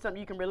just giving you something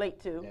you can relate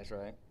to. That's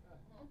right.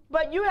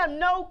 But you have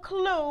no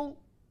clue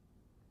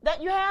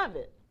that you have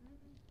it.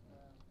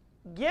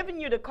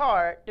 Giving you the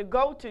card to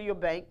go to your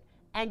bank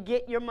and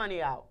get your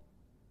money out.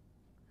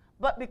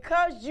 But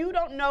because you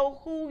don't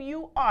know who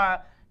you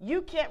are,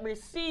 you can't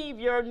receive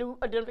your new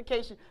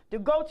identification to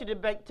go to the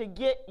bank to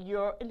get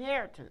your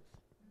inheritance.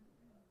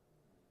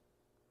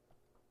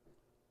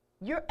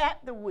 You're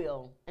at the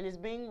will and it's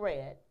being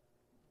read.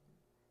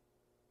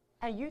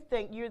 And you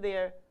think you're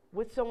there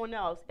with someone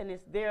else and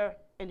it's their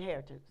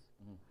inheritance.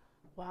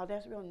 Wow,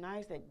 that's real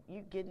nice that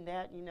you getting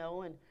that, and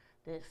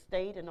the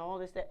estate and all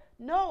this, that.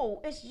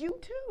 No, it's you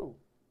too.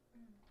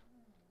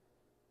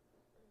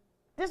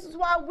 This is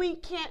why we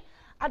can't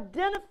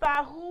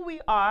identify who we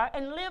are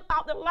and live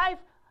out the life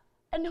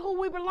and who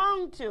we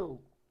belong to.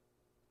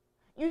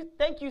 You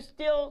think you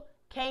still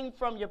came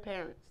from your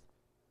parents.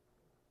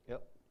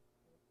 Yep.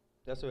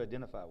 That's who I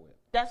identify with.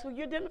 That's who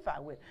you identify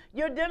with.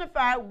 You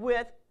identify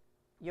with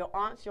your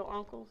aunts, your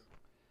uncles,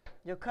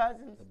 your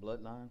cousins. The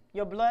bloodline.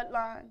 Your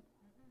bloodline.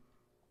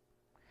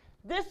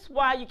 This is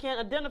why you can't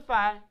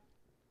identify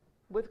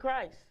with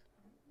Christ.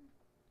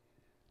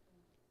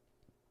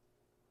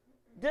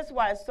 This is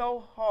why it's so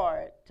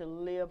hard to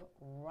live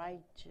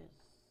righteous.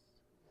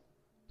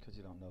 Because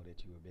you don't know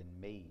that you have been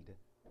made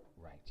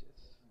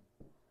righteous.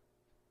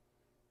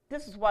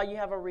 This is why you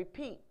have a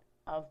repeat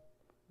of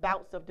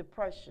bouts of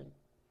depression.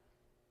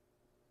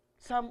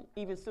 Some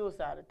even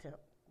suicide attempt.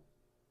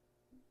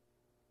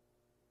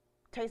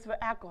 Taste for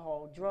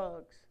alcohol,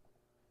 drugs.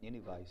 Any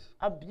vice.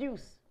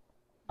 Abuse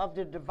of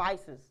the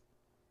devices.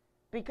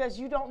 Because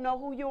you don't know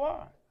who you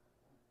are.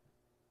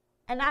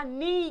 And I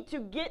need to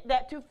get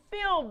that to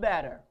feel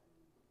better.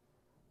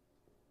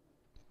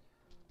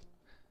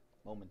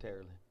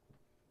 Momentarily.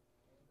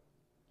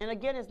 And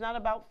again, it's not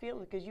about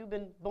feeling because you've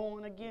been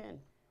born again.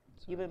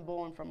 You've been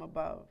born from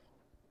above.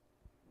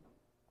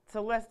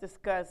 So let's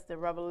discuss the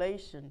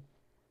revelation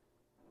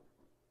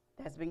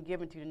that's been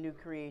given to the new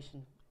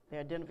creation, the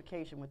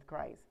identification with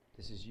Christ.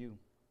 This is you.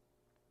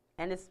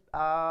 And it's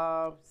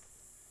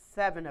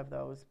 7 of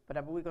those,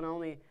 but we're going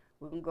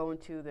to go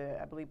into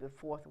I believe the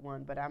 4th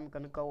one, but I'm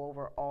going to go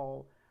over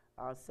all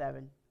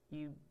 7.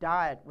 You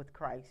died with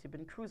Christ. You've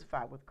been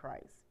crucified with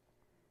Christ,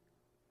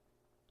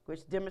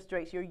 which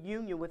demonstrates your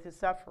union with his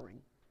suffering.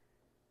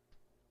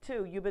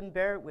 2, you've been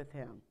buried with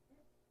him.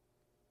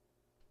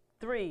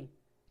 3,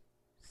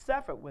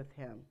 suffered with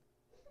him.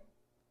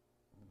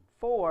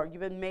 4, you've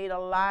been made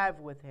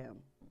alive with him.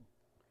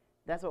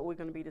 That's what we're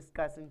going to be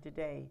discussing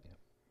today. Yep.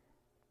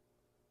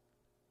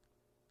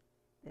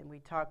 And we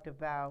talked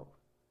about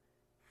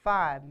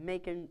 5,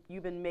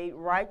 you've been made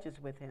righteous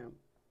with him.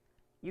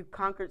 You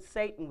conquered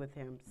Satan with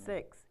him.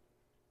 6,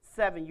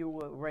 7, you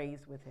were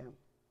raised with him.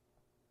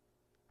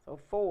 So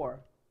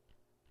 4,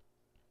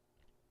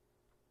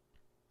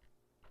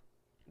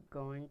 you're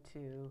going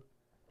to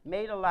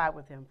made alive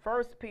with him.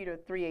 1 Peter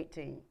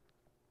 3:18.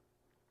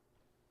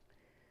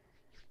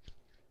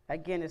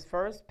 Again, it's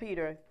 1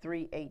 Peter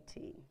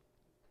 3:18.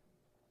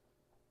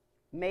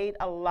 Made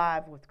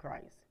alive with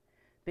Christ.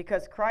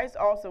 Because Christ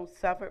also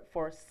suffered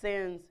for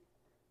sins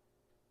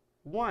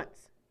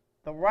once,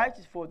 the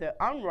righteous for the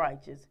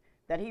unrighteous,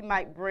 that he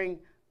might bring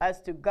us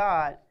to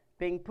God,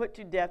 being put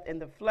to death in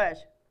the flesh,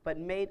 but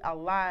made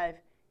alive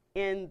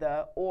in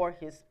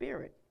his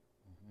spirit.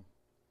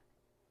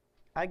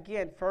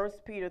 Again, 1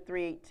 Peter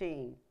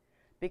 3:18.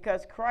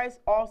 Because Christ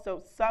also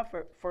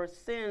suffered for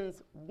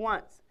sins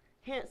once.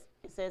 Hence,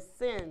 it says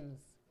sins.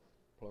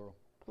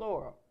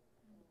 Plural.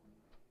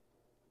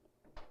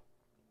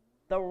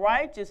 The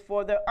righteous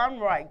for the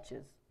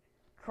unrighteous,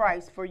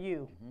 Christ for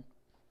you,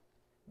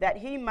 that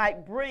he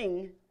might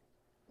bring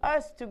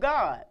us to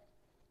God,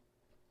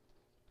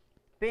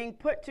 being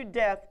put to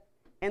death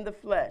in the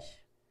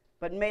flesh,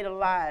 but made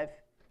alive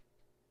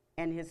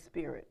in his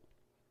spirit.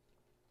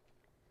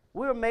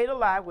 We were made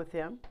alive with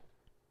him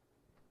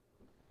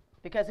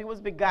because he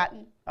was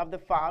begotten of the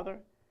Father,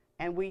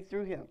 and we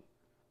through him.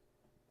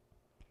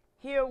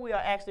 Here we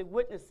are actually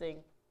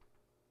witnessing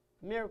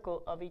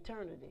miracle of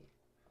eternity.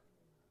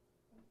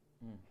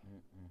 It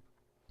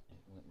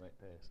went right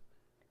past.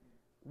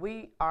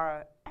 We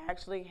are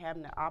actually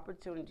having the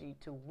opportunity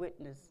to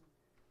witness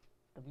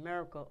the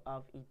miracle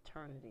of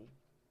eternity.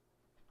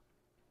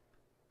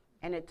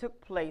 And it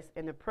took place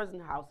in the prison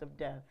house of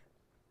death,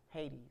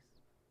 Hades.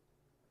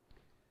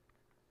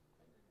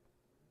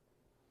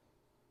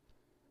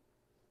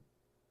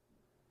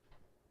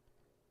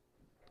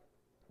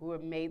 We were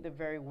made the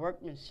very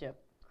workmanship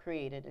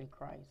created in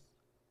Christ.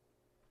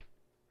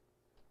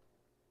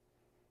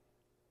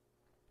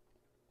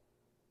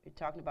 We're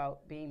talking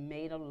about being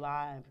made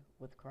alive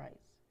with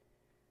Christ.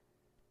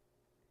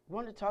 We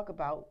want to talk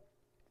about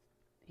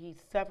he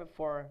suffered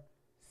for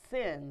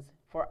sins,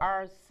 for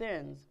our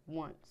sins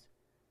once.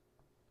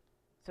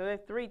 So there are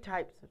three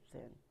types of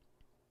sin.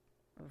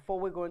 Before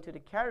we go into the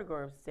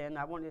category of sin,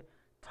 I want to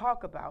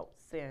talk about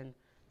sin.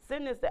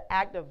 Sin is the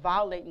act of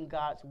violating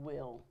God's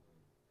will.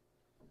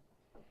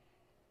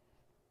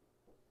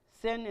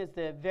 Sin is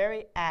the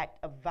very act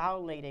of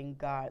violating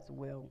God's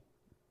will.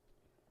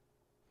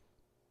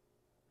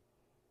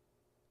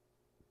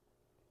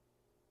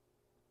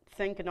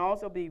 Sin can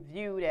also be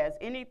viewed as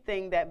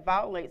anything that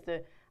violates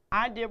the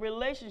ideal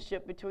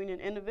relationship between an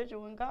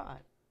individual and God.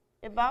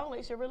 It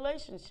violates your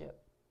relationship.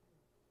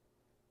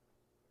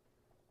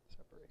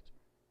 Separation.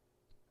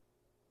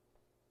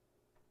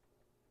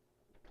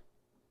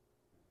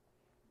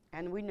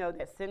 And we know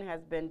that sin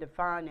has been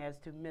defined as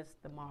to miss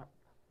the mark.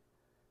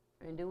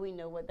 And do we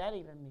know what that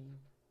even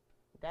means?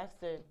 That's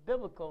the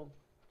biblical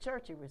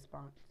churchy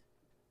response.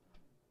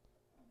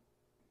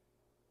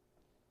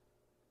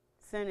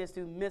 Sin is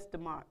to miss the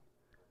mark.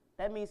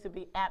 That means to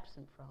be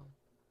absent from.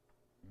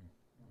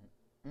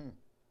 Mm.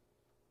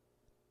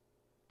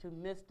 To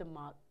miss the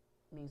mark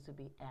means to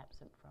be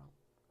absent from.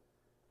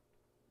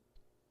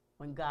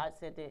 When God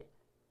said to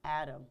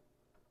Adam,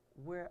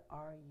 "Where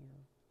are you?"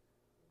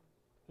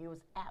 He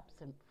was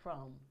absent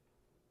from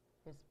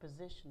his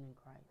position in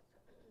Christ.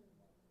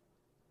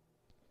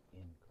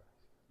 In Christ.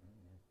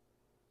 Mm-hmm.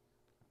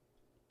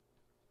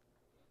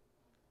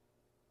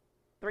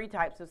 3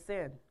 types of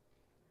sin.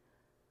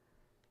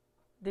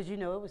 Did you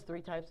know it was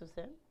 3 types of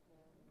sin?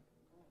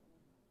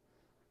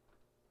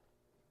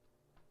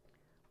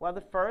 Well, the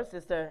first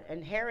is the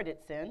inherited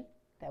sin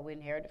that we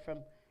inherited from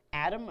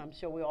Adam. I'm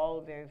sure we're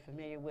all very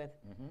familiar with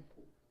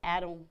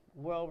Adam's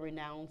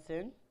world-renowned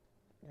sin,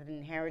 the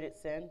inherited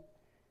sin.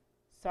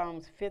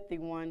 Psalms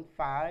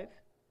 51:5.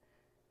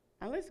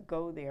 Now let's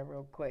go there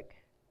real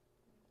quick.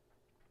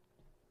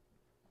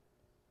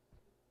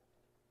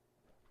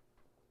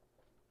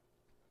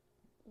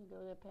 You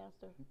go there,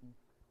 Pastor?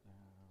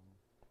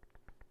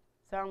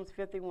 Psalms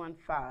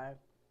 51:5,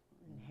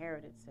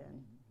 inherited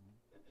sin.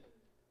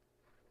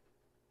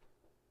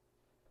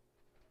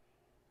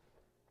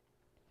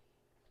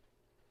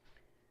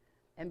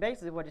 And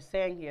basically what it's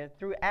saying here,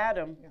 through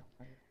Adam,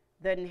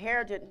 the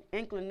inherited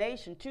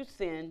inclination to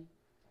sin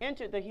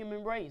entered the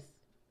human race.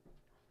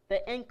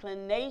 The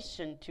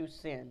inclination to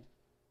sin.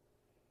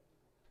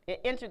 It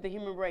entered the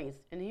human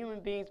race, and human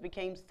beings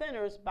became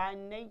sinners by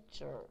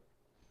nature.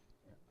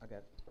 I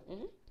got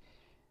it.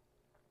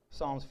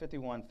 Psalms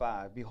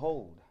 51:5.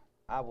 Behold,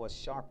 I was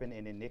sharpened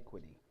in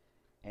iniquity,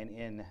 and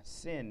in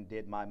sin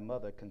did my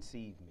mother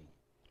conceive me.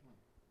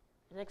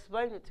 And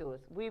explain it to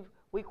us.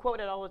 We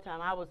quote it all the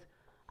time. I was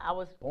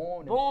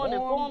Born and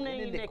and formed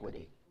in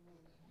iniquity.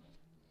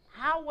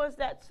 How was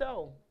that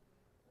so?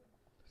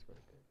 That's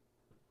very good.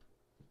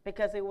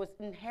 Because it was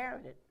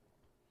inherited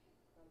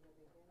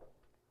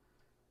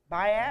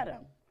by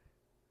Adam.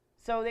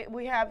 So that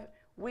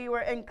we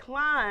were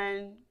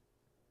inclined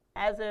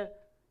as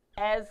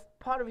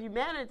part of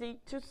humanity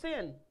to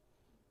sin.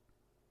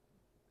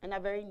 And our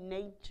very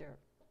nature,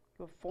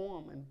 we're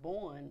formed and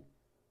born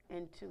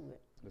into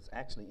it. It's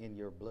actually in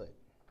your blood.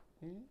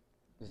 Mm-hmm.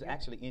 It's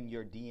actually in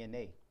your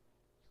DNA.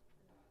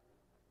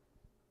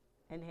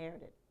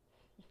 Inherited.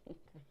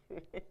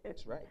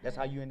 That's right. That's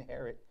how you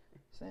inherit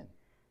sin.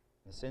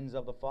 The sins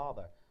of the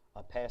father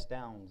are passed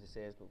down, it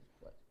says,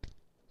 what,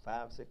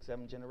 5, 6,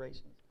 7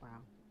 generations.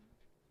 Wow.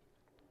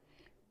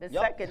 The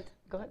Yup. second,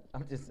 go ahead.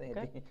 I'm just saying,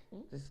 Okay.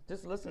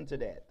 just listen to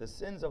that. The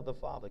sins of the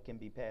father can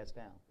be passed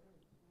down.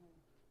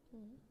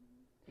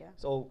 Yeah.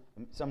 So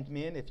some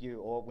men,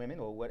 or women,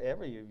 or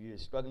whatever, you're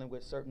struggling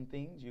with certain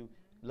things, you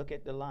look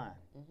at the line.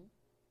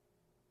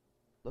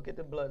 Look at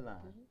the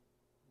bloodline,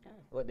 Yeah.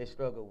 what they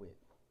struggle with.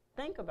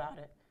 Think about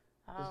it.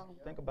 Just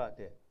think about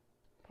that.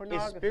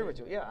 Pornography. It's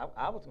spiritual. Yeah,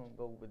 I was going to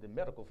go with the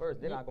medical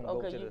first. Then I'm going to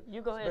go to the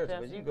you go ahead,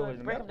 spiritual. Pastor. But You go with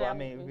the break them medical. I down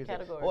mean, in we say,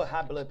 categories. oh,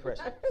 high blood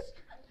pressure.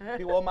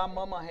 Well, my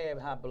mama had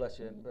high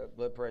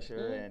blood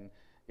pressure, and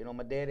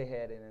my daddy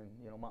had it,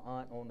 and my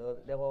aunt on the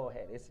other. They all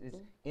had it. It's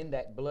in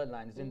that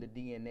bloodline. It's in the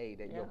DNA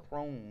that you're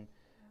prone,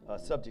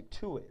 subject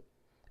to it.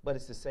 But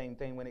it's the same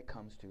thing when it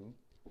comes to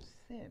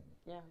sin.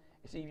 Yeah.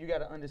 You see, you got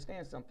to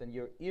understand something.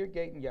 Your ear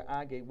gate and your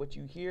eye gate, what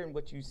you hear and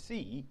what you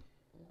see,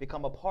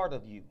 become a part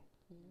of you.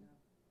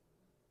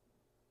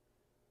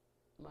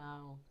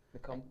 Wow.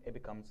 It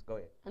becomes. Go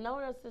ahead. I know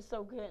that's just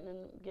so good, and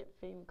then get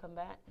Fee come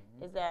back.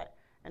 Is that,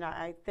 and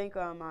I think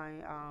on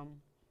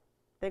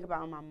think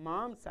about on my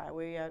mom's side,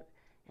 where you had,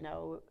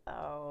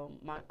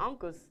 my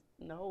uncles,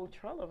 and the whole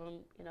trail of them,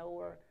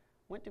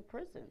 went to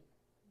prison.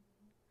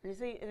 And you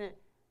see,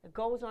 It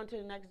goes on to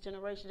the next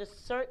generation.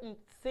 Just certain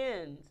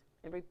sins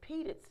and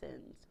repeated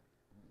sins.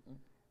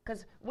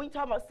 Because when you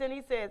talk about sin,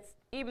 he says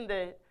even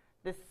the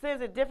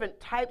sins are different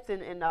types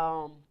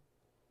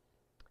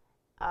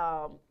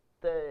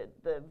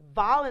the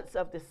violence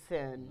of the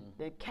sin,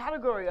 the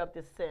category of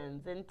the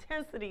sins, the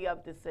intensity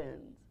of the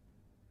sins.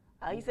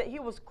 He said he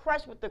was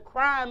crushed with the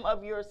crime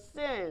of your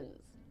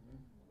sins.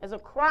 It's a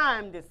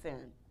crime to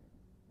sin.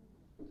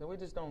 So we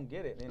just don't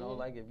get it,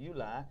 like if you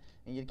lie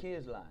and your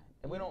kids lie.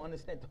 And we don't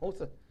understand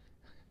those are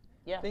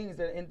things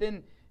that, and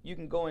then you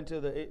can go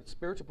into the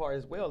spiritual part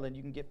as well, and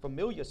you can get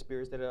familiar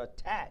spirits that are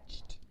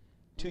attached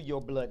to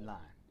your bloodline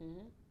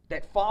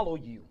that follow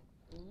you.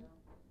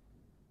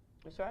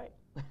 That's right.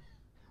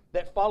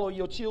 That follow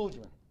your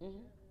children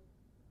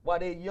while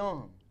they're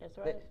young. That's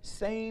right. That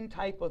same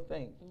type of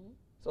thing.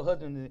 So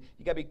husband,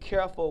 you got to be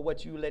careful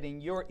what you let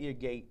in your ear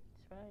gate.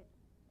 That's right.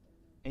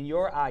 And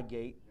your eye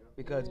gate.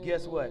 Because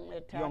guess what?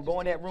 It You're going to go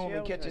in that attaches to room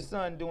and catch your children.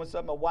 son doing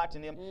something or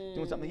watching him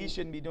doing something he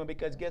shouldn't be doing,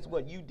 because guess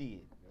what? You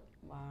did.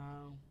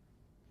 Wow.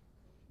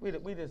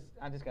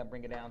 I just got to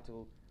bring it down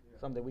to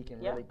something that we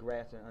can really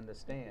grasp and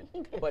understand.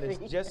 But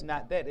it's just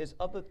not that. It's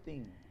other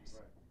things.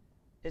 Right.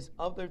 It's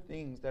other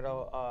things that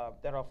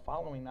are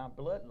following our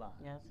bloodline.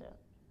 Yes, sir.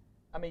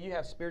 I mean, you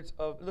have spirits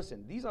of,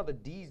 listen, these are the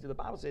deeds, the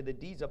Bible said, the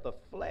deeds of the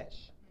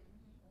flesh.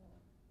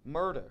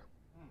 Murder.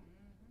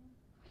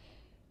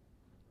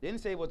 Didn't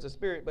say it was a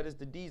spirit, but it's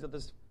the deeds of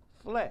this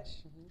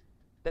flesh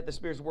that the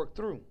spirits work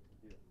through.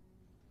 Yeah.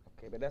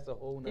 Okay, but that's a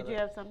whole Did nother you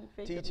have something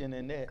to teaching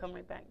in that. Come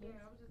right back. Yeah,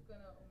 I was just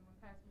gonna, when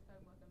Pastor was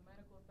talking about the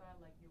medical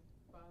side, like your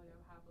father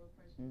have high blood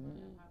pressure, you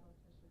have high blood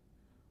pressure.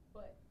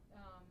 But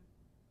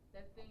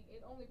that thing,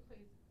 it only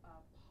plays a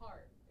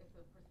part. It's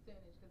a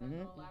percentage, because I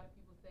know a lot of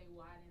people say,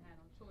 well, I didn't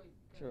have no choice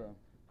because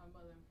my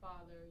mother and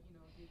father, did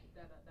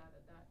da.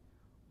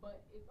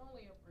 But it's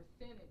only a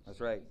percentage. That's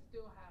right. You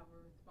still have a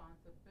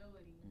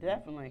responsibility.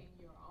 Definitely.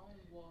 In your own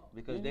walk.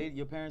 Because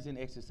your parents didn't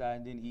exercise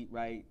and didn't eat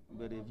right.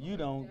 But if you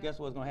don't, guess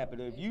what's going to happen?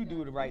 If you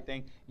do the right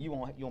thing, you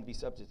won't be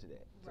subject to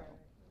that. Right.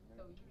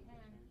 So you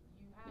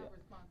have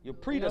responsibility. You're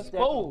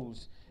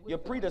predisposed. You're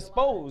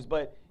predisposed,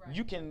 but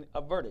you can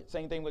avert it.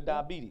 Same thing with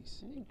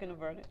diabetes. You can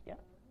avert it, yeah.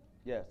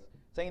 Yes.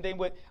 Same thing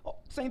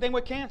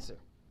with cancer.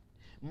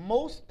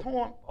 Most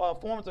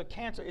forms of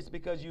cancer is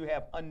because you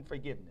have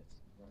unforgiveness.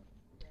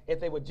 If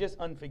they would just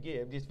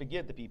forgive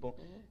the people,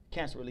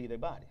 cancer will leave their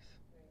bodies.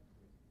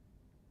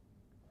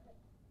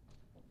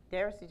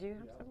 Darius, did you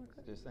have something?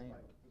 Just saying.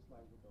 Just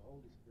like with the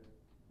Holy Spirit,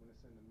 when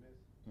it's in the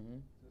midst,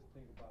 just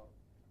think about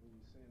when you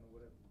sin or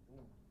whatever you're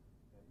doing,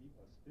 that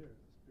evil spirit,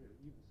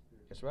 evil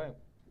spirit. That's right.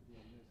 Could be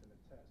in the midst and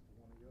attached to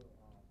one of your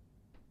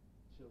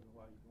children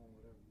while you're doing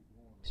whatever you're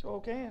doing.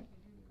 Sure can.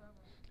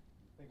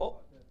 Think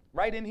about that.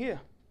 Right in here.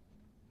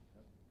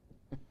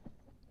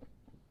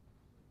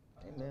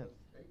 Amen.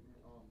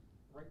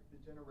 Break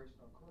the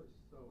generational curse.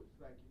 So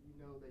it's like you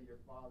know that your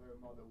father or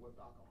mother was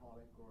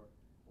alcoholic or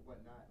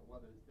whatnot, or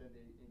whether it's then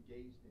they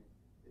engaged in.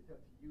 It's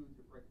up to you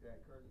to break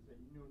that curse and say,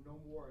 no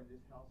more in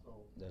this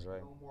household. That's right.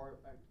 No more.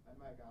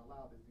 I'm not gonna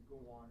allow this to go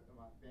on in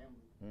my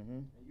family.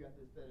 Mm-hmm. And you have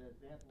to set an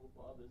example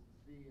for others to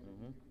see and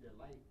to be their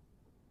light.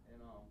 And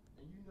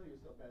you know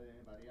yourself better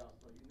than anybody else,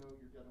 so you know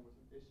you're dealing with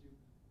some issue.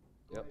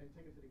 Go ahead and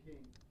take it to the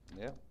king.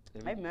 Yep.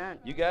 Amen.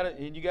 You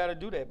gotta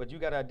do that, but you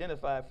gotta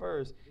identify it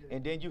first,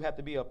 and then you have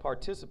to be a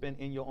participant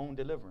in your own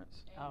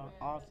deliverance. Oh,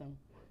 awesome.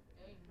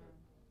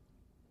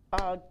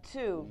 Amen.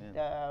 Two,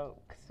 Amen.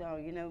 so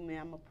you know me,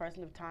 I'm a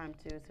person of time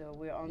too, so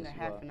we're on Yes, the you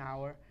half are. an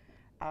hour.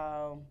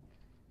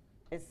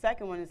 The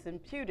second one is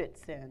imputed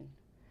sin,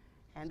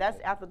 and that's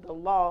after the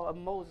law of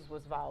Moses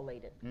was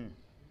violated.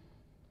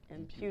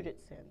 Imputed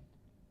sin.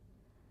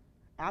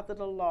 After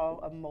the law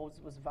of Moses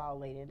was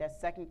violated, that's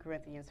 2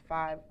 Corinthians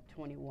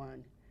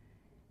 5:21.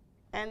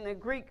 And the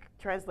Greek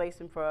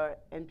translation for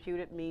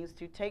imputed means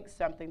to take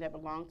something that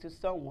belongs to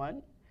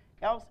someone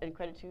else and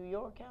credit to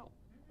your account.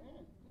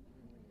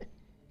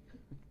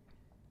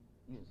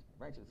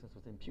 Righteousness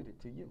was imputed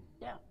to you.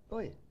 Yeah. Go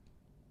ahead.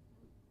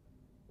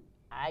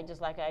 Just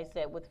like I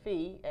said with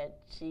Fee,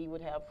 she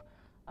would have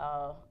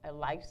a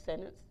life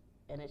sentence,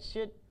 and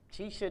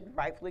she should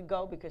rightfully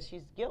go because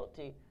she's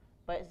guilty.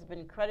 But it's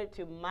been credited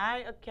to my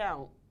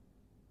account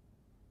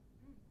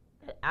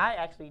that I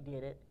actually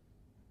did it.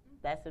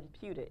 That's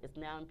imputed. It's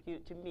now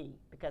imputed to me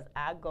because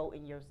I go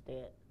in your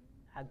stead.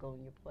 I go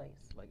in your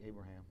place. Like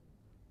Abraham.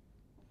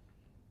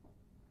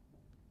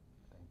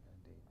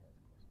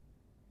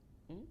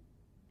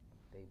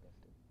 Dave,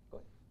 that's it. Go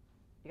ahead.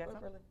 You got Go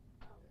ahead,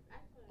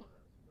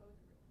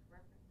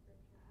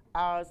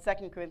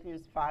 something? 2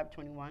 Corinthians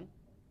 5:21.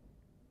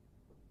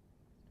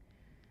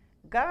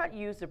 God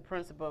used the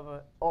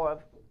principle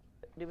of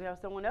do we have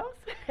someone else?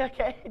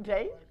 Okay,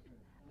 Dave.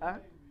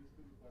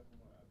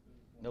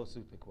 No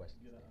stupid questions.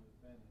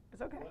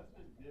 It's okay. What's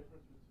the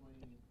difference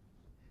between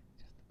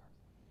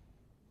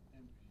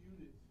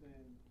imputed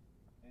sin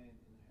and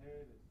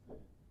inherited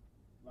sin?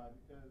 Like,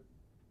 because,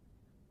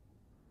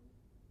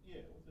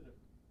 what's the difference?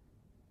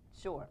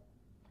 Sure.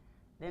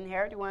 The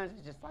inherited ones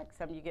is just like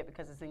something you get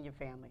because it's in your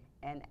family.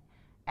 And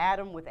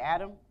Adam,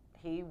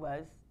 he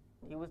was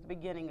the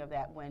beginning of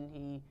that when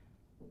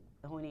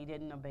he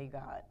didn't obey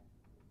God.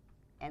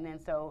 And then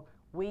so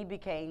we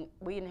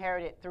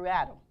inherited through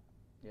Adam.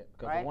 Yeah,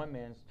 because right? of one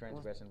man's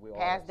transgression, we all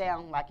passed have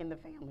down like in the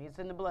family. It's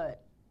in the blood.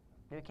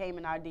 It became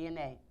in our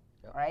DNA,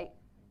 Yep. right?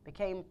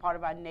 Became part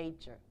of our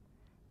nature.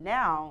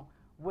 Now,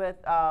 with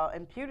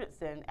imputed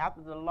sin,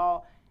 after the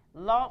law,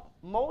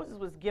 Moses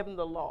was given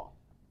the law,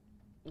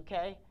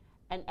 okay?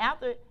 And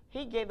after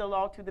he gave the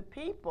law to the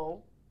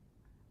people,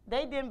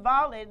 they then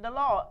violated the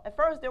law. At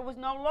first, there was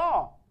no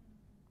law.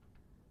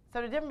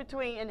 So the difference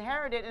between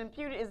inherited and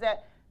imputed is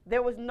that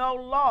there was no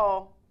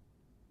law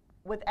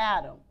with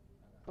Adam.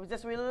 It was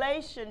just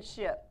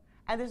relationship.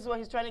 And this is what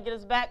he's trying to get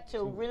us back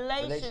to,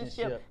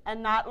 relationship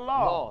and not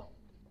law.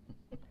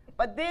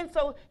 But then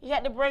so he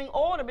had to bring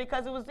order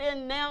because it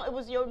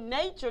was your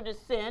nature to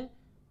sin.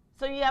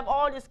 So you have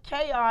all this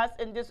chaos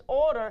and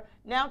disorder.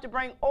 Now to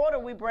bring order,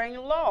 we bring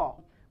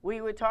law.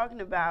 We were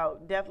talking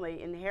about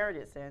definitely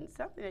inherited sin,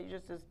 something that you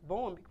just is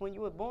born when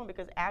you were born,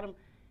 because Adam,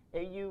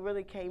 you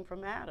really came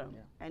from Adam.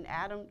 Yeah. And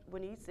Adam,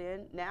 when he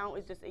sinned, now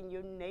it's just in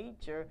your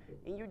nature,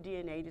 in your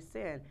DNA to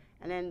sin.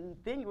 And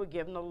then you were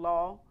given the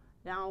law,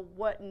 now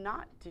what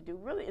not to do,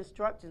 really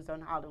instructions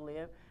on how to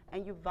live,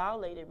 and you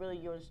violated really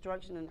your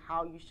instruction on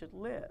how you should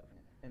live.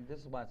 And this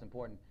is why it's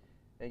important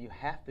that you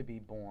have to be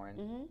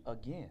born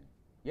again.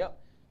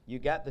 Yep, you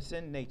got the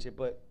sin nature,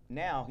 but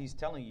now he's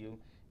telling you,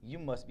 you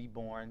must be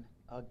born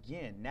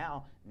again.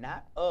 Now,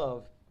 not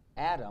of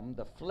Adam,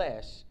 the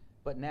flesh,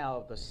 but now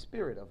of the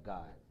Spirit of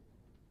God.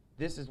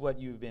 This is what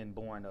you've been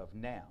born of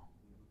now,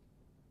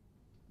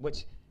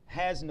 which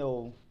has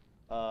no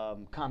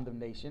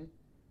condemnation,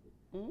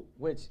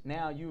 which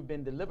now you've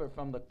been delivered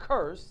from the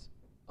curse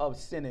of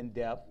sin and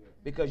death,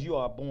 because you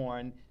are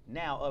born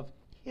now of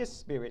his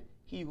Spirit,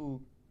 he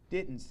who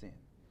didn't sin.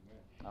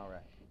 All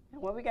right.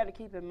 And what we got to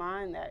keep in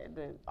mind, that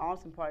the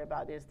awesome part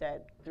about this,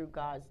 that through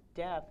God's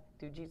death,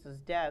 through Jesus'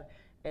 death,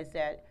 is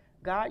that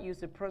God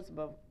used the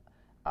principle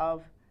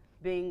of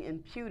being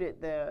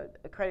imputed the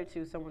credit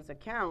to someone's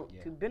account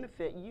to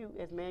benefit you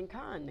as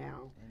mankind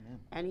now. Amen.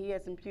 And he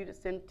has imputed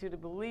sin to the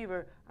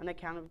believer on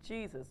account of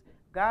Jesus.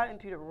 God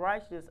imputed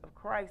righteousness of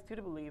Christ to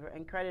the believer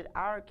and credited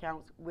our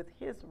accounts with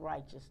his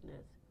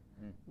righteousness.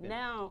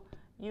 Now,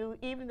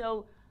 even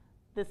though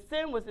the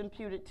sin was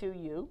imputed to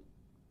you,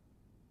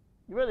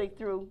 really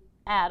through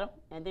Adam,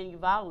 and then you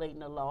violating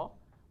the law,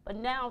 but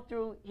now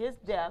through his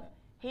death,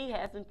 he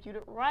has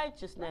imputed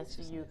righteousness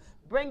to you,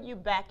 bring you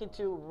back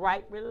into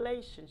right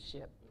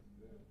relationship.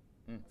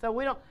 So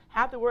we don't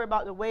have to worry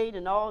about the weight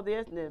and all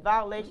this and the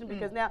violation,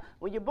 because now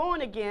when you're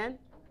born again,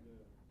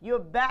 you're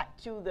back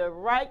to the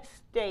right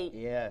state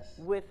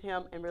with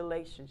him in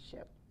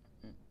relationship.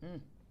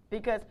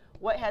 Because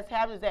what has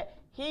happened is that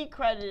he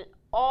credited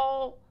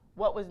all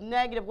what was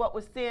negative, what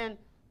was sin,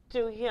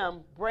 to him,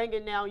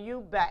 bringing now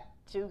you back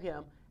to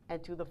him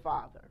and to the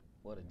Father.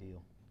 What a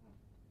deal.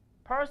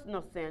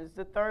 Personal sin is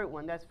the third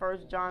one. That's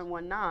 1 John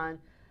 1:9.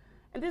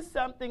 And this is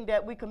something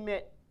that we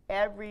commit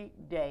every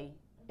day.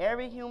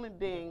 Every human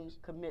being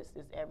commits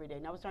this every day.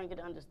 Now, I was trying to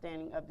get an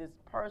understanding of this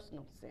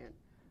personal sin.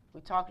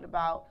 We're talking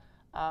about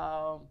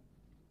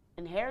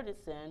inherited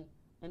sin,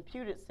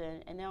 imputed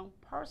sin, and now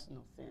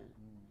personal sin.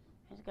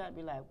 It's got to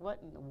be like, what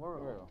in the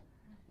world?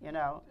 You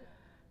know?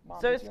 Mom,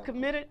 so it's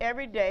committed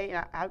every day.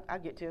 And I'll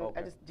get to it.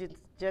 Okay. I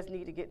just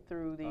need to get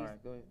through these All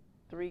right, go ahead.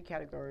 3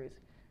 categories.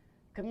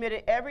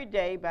 Committed every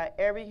day by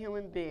every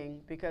human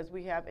being, because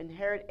we have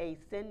inherited a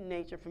sin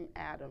nature from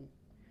Adam.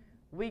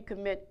 We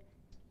commit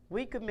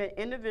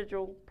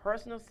individual,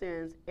 personal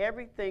sins,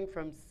 everything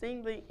from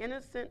seemingly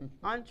innocent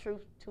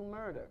untruth to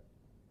murder.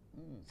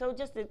 So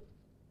just the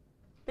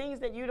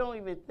things that you don't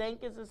even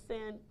think is a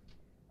sin,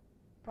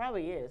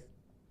 probably is.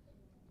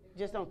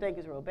 Just don't think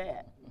it's real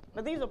bad.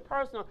 But these are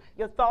personal.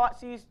 Your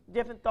thoughts, these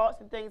different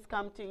thoughts and things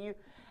come to you.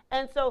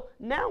 And so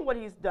now what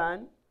he's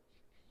done,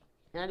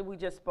 and we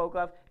just spoke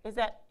of, is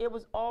that it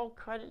was all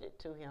credited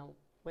to him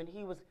when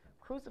he was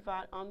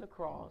crucified on the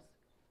cross,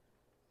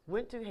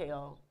 went to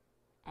hell,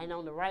 and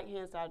on the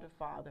right-hand side of the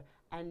Father,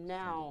 and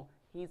now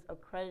he's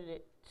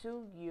accredited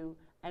to you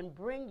and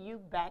bring you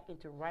back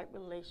into right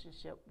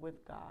relationship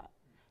with God.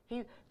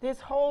 This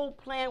whole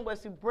plan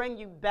was to bring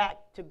you back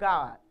to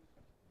God.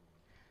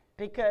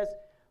 Because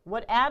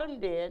what Adam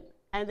did,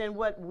 and then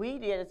what we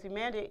did as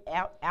humanity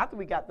after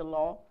we got the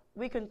law,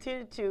 we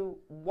continued to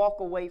walk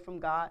away from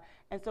God.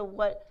 And so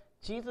what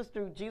Jesus,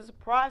 through Jesus'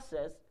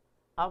 process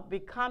of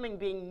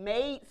being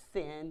made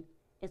sin,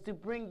 is to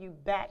bring you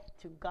back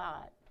to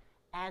God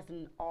as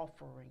an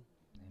offering.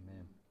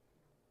 Amen.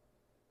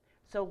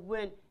 So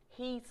when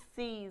he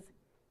sees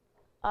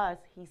us,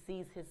 he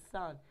sees his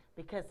son,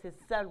 because his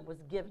son was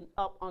given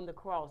up on the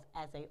cross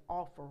as an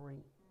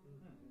offering.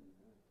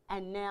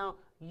 And now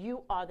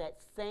you are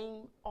that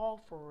same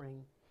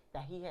offering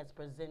that he has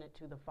presented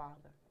to the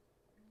Father.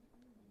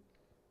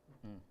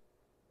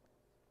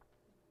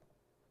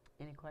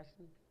 Any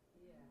questions?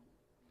 Yeah.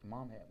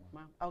 Mom had one.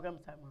 Mom? Okay, I'm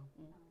sorry, Mom.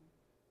 Okay.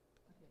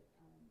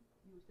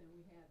 You were saying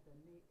we have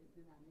it's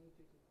in our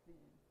nature to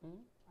sin.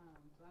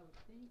 So I was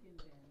thinking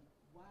then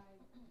why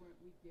weren't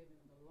we given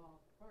the law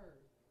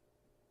first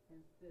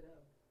instead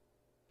of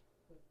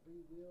the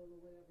free will or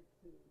whatever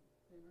to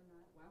sin or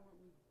not? Why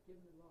weren't we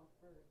given the law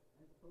first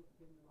as opposed to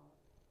giving the law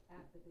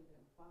after they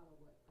didn't follow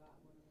what God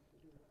wanted us to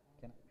do or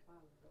after they didn't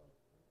follow? So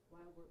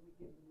why weren't we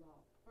given the law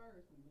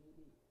first? And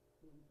maybe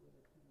things would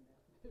have turned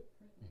out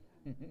differently.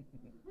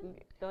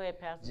 Go ahead,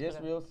 Pastor.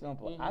 Just real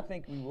simple. I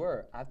think we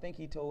were. I think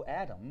he told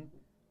Adam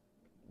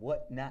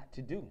what not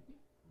to do.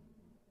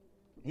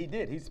 He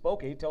did. He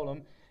spoke it. He told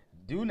him,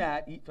 do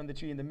not eat from the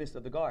tree in the midst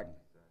of the garden.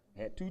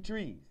 He had 2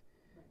 trees.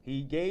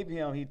 He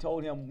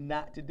told him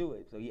not to do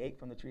it. So he ate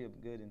from the tree of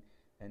good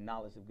and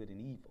knowledge of good and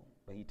evil.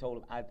 But he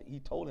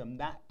told him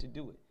not to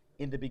do it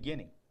in the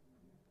beginning.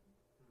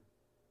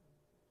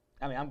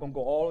 I mean, I'm going to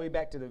go all the way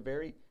back to the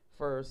very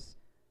first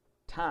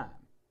time.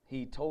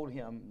 He told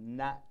him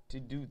not to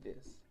do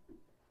this.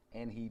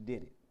 And he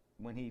did it.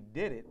 When he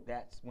did it,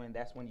 that's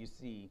when you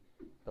see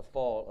the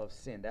fall of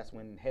sin. That's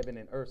when heaven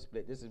and earth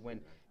split. This is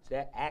when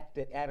that act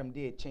that Adam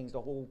did changed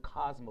the whole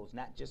cosmos,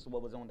 not just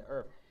what was on the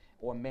earth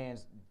or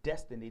man's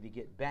destiny to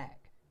get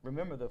back.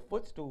 Remember, the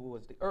footstool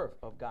was the earth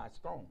of God's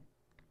throne.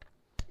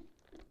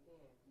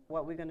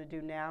 What we're going to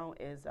do now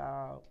is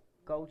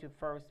go to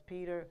 1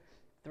 Peter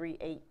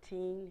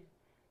 3:18,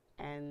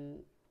 and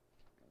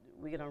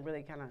we're going to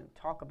really kind of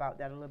talk about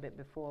that a little bit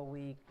before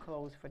we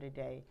close for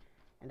today.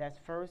 And that's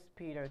 1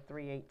 Peter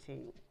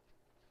 3:18.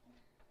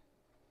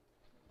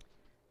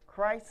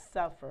 Christ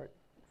suffered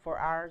for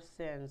our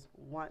sins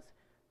once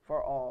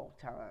for all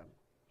time.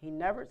 He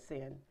never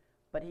sinned,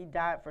 but he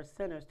died for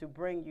sinners to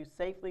bring you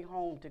safely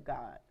home to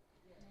God.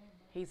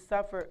 He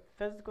suffered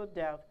physical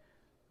death,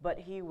 but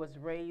he was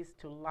raised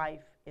to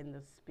life in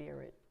the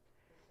spirit.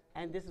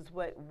 And this is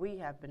what we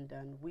have been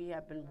done. We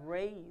have been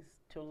raised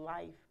to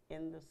life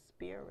in the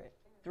spirit,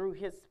 through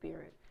his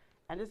spirit.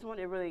 And I just want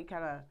to really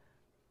kind of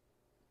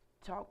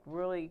talk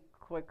really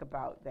quick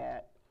about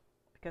that,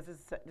 because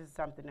this is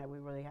something that we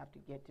really have to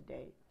get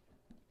today.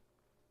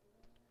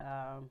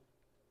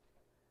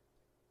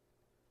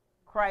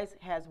 Christ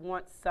has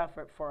once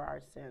suffered for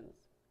our sins.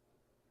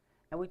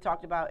 And we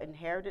talked about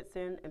inherited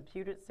sin,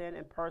 imputed sin,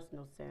 and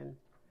personal sin.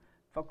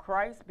 For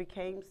Christ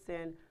became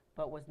sin,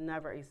 but was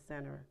never a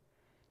sinner.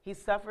 He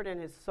suffered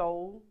in his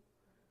soul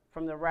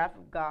from the wrath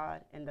of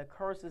God and the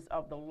curses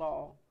of the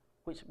law,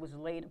 which was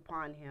laid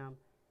upon him,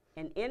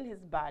 and in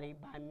his body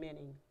by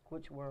many,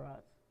 which were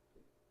us.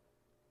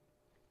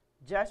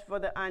 Just for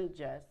the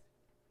unjust,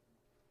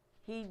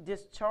 he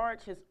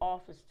discharged his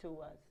office to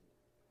us.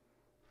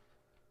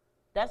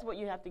 That's what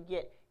you have to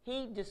get.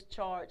 He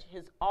discharged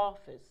his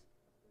office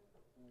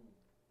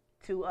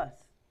to us.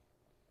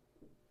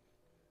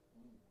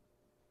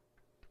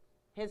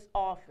 His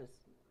office,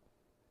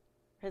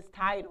 his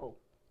title,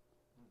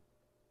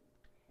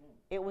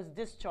 it was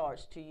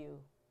discharged to you.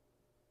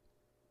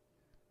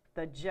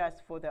 The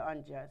just for the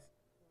unjust.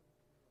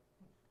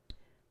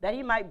 That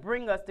he might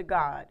bring us to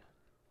God.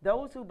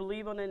 Those who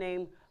believe on the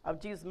name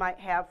of Jesus might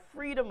have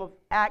freedom of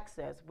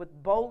access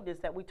with boldness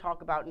that we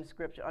talk about in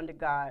Scripture under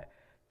God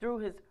through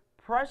his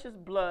precious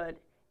blood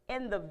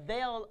in the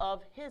veil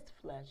of his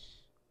flesh.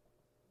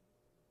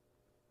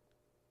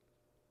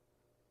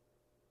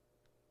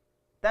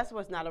 That's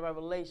what's not a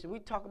revelation. We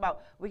talk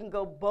about we can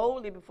go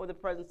boldly before the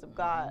presence of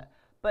God,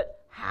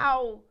 but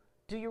how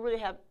do you really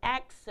have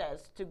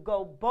access to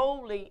go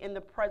boldly in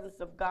the presence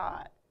of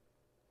God?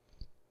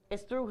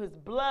 It's through his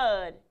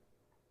blood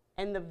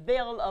and the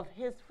veil of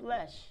his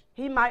flesh.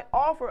 He might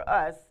offer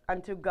us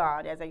unto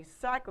God as a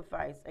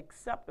sacrifice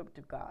acceptable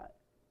to God,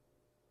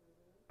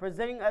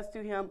 presenting us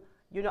to him,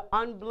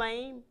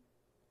 unblamed,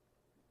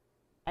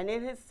 and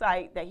in his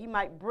sight, that he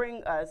might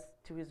bring us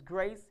to his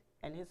grace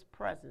and his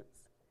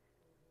presence,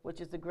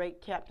 which is the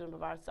great captain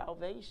of our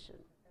salvation.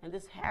 And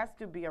this has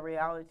to be a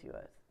reality to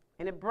us.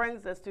 And it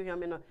brings us to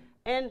him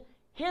in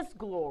his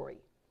glory.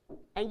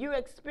 And you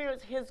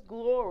experience his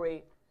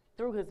glory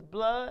through his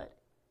blood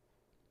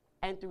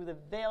and through the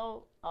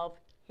veil of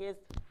his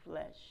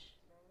flesh.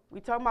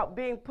 We talk about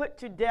being put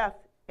to death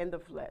in the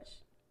flesh.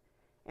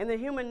 In the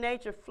human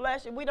nature,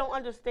 flesh, and we don't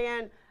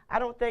understand, I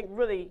don't think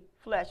really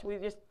flesh. We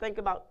just think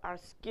about our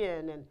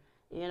skin and,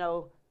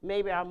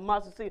 maybe our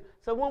muscles.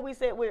 So when we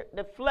say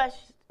the flesh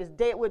is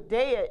dead, we're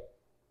dead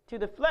to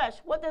the flesh,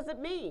 what does it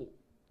mean?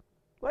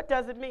 What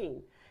does it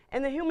mean?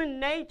 In the human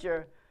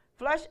nature,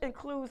 flesh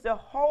includes the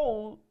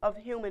whole of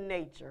human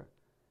nature,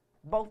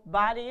 both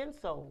body and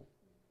soul.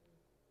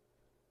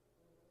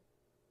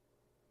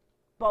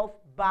 Both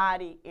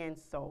body and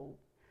soul.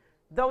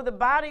 Though the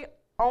body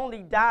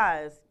only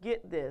dies,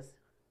 get this,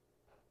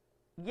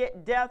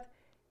 yet death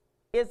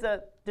is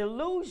a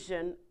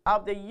delusion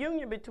of the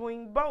union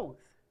between both.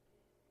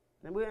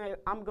 And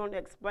I'm going to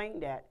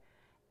explain that.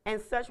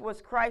 And such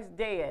was Christ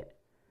dead,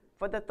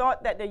 for the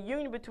thought that the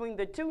union between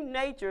the two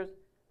natures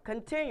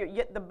continued,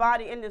 yet the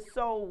body and the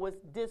soul was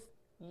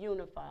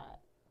disunified.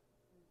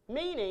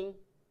 Meaning,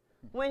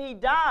 when he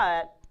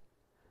died,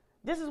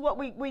 this is what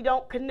we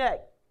don't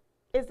connect,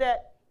 is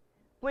that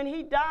when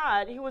he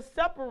died, he was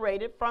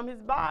separated from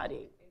his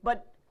body,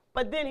 but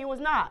then he was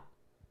not.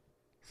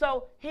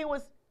 So he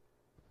was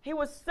He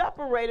was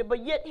separated,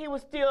 but yet he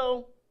was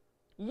still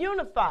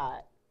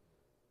unified.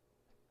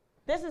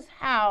 This is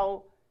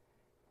how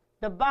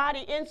the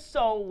body and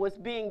soul was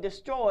being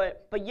destroyed,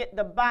 but yet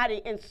the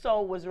body and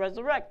soul was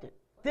resurrected.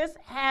 This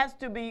has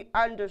to be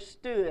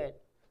understood.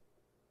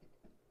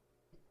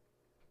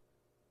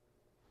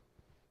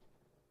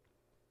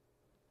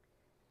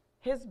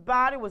 His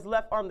body was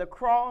left on the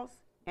cross,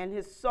 and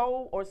his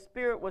soul or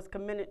spirit was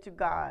committed to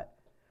God.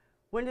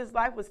 When his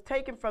life was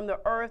taken from the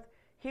earth,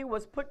 he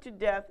was put to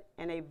death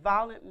in a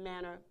violent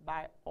manner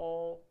by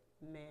all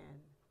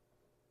men.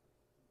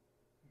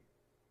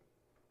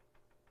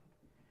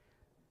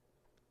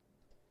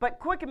 But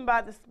quickened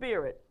by the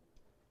Spirit,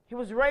 he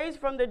was raised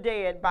from the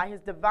dead by his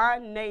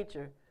divine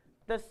nature,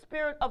 the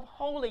Spirit of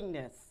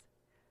holiness,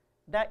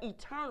 the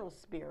eternal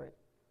Spirit,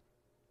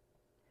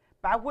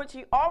 by which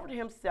he offered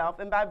himself,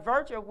 and by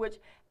virtue of which,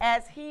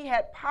 as he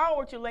had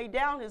power to lay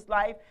down his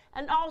life,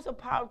 and also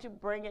power to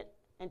bring it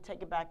and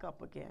take it back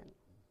up again.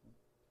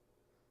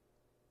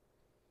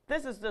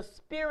 This is the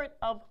Spirit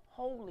of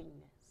holiness,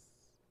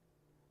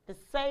 the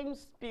same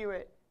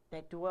Spirit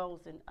that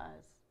dwells in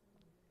us.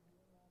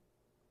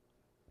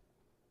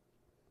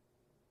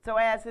 So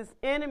as his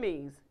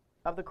enemies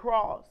of the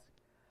cross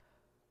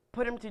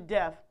put him to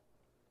death,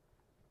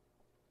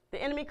 the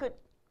enemy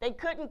they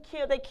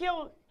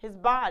killed his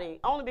body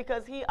only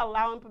because he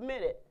allowed and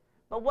permitted.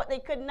 But what they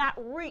could not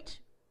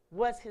reach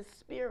was his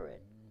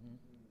spirit. Mm-hmm.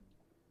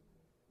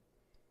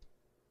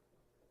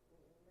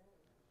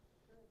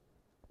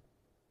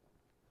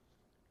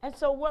 And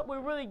so what we're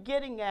really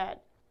getting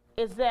at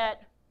is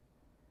that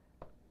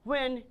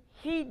when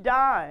he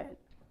died,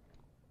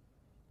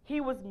 he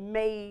was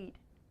made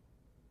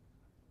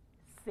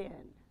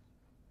sin.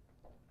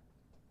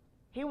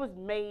 He was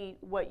made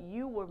what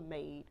you were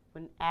made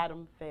when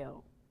Adam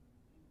fell.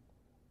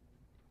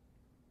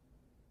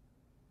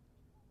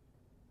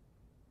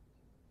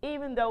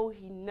 Even though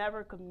he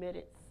never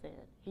committed sin.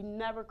 He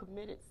never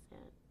committed sin.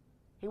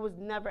 He was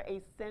never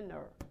a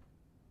sinner.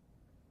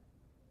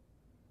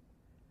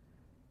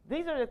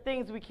 These are the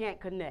things we can't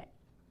connect.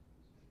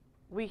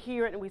 We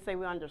hear it and we say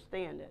we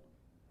understand it.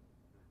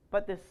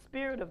 But the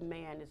spirit of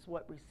man is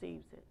what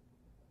receives it.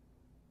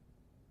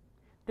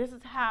 This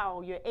is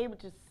how you're able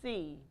to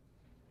see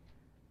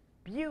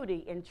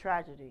beauty in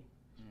tragedy.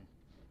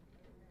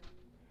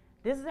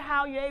 This is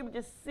how you're able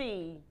to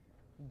see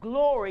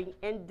glory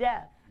in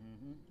death.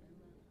 Mm-hmm.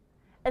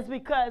 It's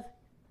because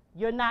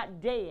you're not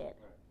dead.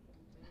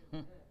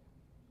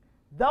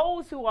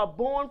 Those who are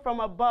born from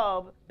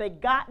above,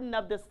 begotten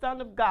of the Son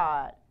of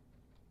God,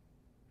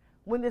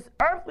 when this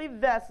earthly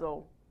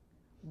vessel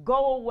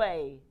go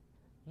away,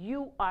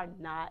 you are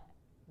not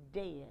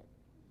dead.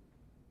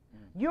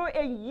 You're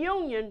in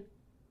union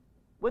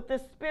with the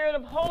Spirit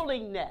of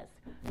holiness.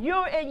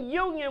 You're in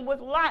union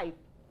with life,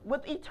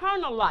 with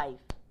eternal life.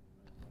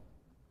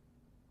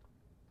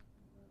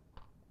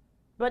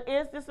 But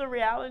is this a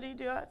reality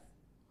to us?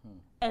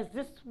 Is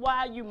this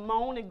why you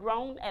moan and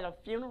groan at a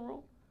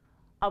funeral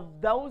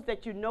of those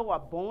that you know are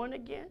born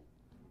again?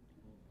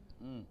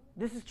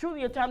 This is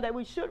truly a time that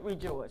we should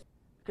rejoice,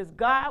 because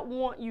God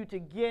wants you to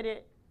get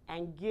it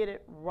and get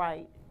it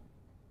right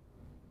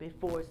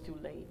before it's too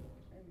late.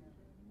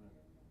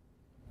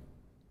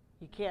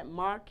 You can't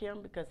mark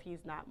him because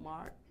he's not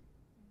marked.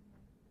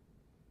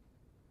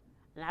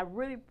 And I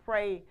really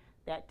pray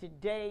that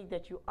today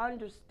that you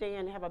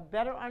understand, have a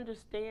better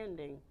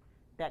understanding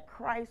that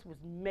Christ was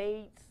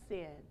made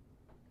sin,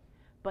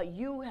 but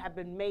you have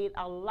been made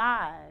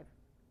alive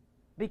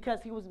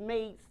because he was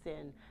made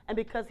sin and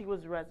because he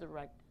was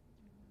resurrected.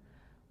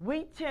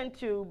 We tend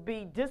to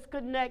be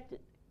disconnected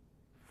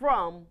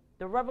from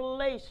the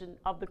revelation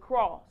of the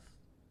cross.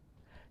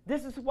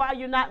 This is why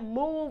you're not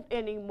moved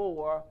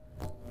anymore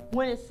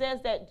when it says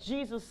that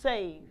Jesus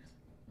saves.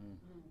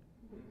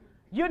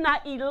 You're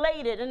not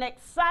elated and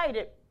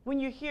excited when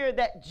you hear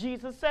that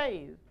Jesus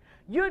saves.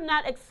 You're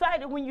not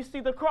excited when you see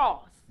the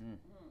cross.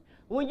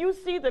 When you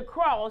see the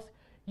cross,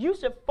 you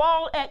should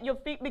fall at your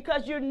feet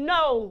because you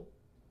know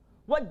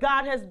what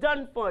God has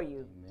done for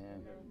you.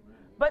 Amen.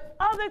 But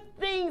other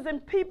things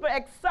and people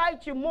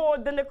excite you more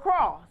than the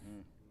cross.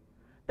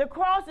 The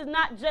cross is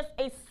not just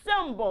a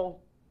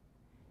symbol.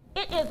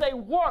 It is a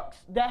work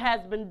that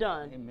has been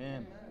done.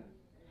 Amen.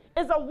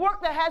 It's a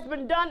work that has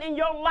been done in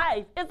your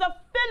life. It's a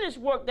finished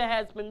work that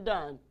has been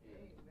done.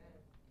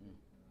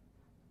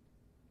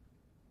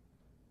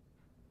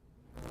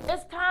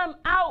 It's time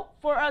out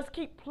for us to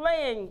keep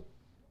playing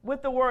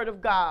with the Word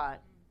of God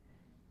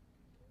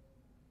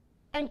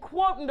and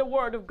quoting the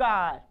Word of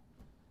God.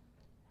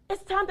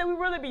 It's time that we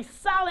really be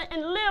silent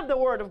and live the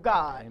Word of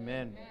God.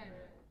 Amen.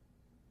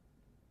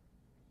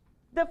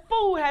 The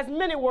fool has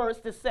many words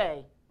to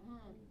say,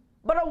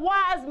 but a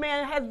wise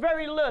man has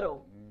very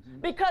little,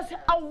 because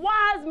a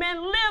wise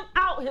man lives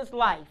out his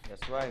life.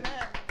 That's right.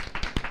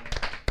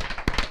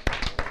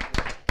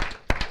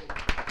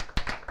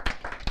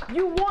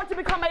 You want to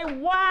become a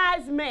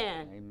wise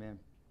man. Amen.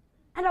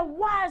 And a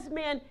wise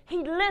man, he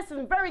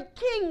listens very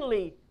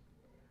keenly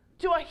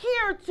to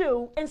adhere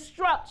to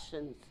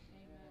instructions.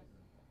 Amen.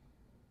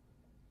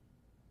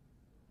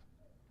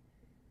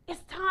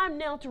 It's time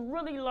now to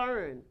really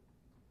learn.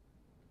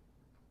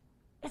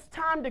 It's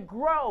time to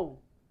grow.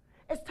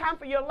 It's time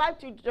for your life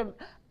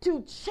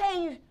to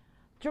change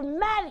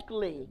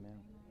dramatically. Amen.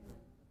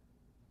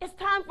 It's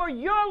time for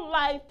your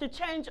life to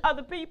change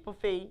other people,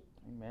 Fee.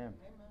 Amen.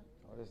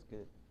 Oh, that's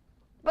good.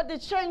 But the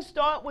change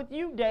start with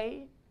you,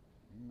 Dave.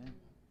 Amen.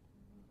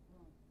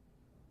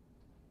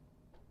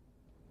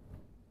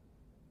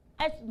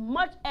 As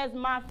much as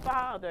my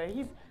father,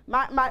 he's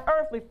my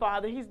earthly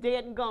father, he's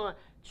dead and gone,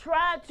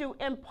 tried to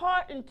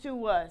impart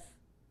into us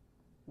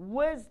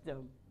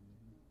wisdom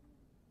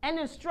and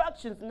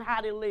instructions on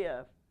how to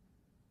live.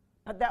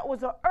 But that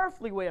was an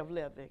earthly way of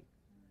living.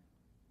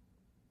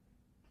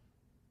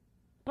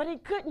 But he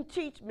couldn't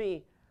teach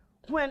me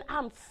when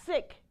I'm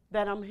sick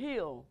that I'm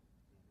healed.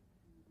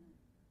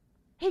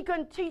 He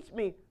couldn't teach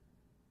me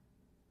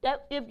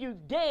that if you're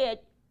dead,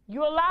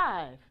 you're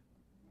alive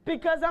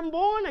because I'm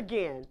born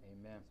again.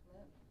 Amen.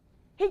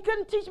 He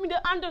couldn't teach me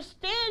the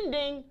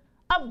understanding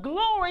of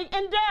glory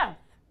and death.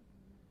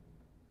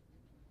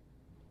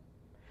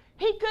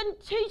 He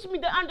couldn't teach me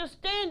the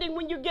understanding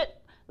when you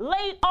get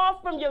laid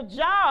off from your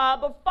job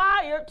or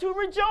fired to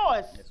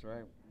rejoice. That's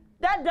right.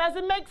 That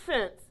doesn't make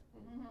sense.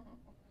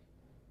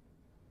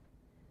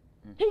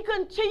 He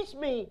couldn't teach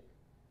me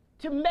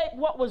to make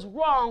what was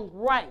wrong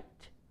right.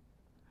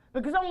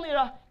 Because only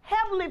the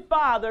Heavenly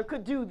Father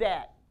could do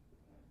that.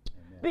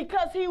 Amen.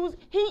 Because he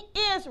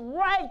is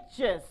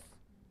righteous.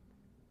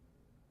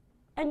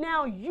 And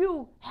now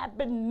you have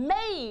been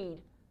made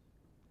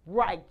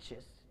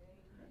righteous.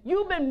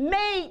 You've been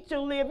made to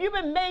live. You've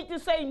been made to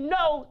say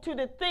no to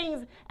the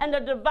things and the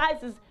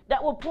devices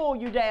that will pull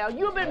you down.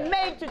 You've been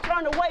made to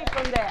turn away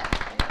from that.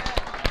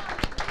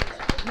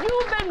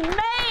 You've been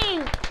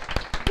made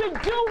to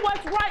do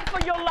what's right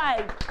for your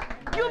life.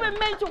 You've been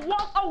made to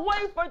walk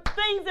away from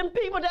things and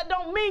people that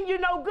don't mean you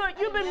no good.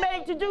 You've been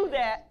made to do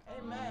that.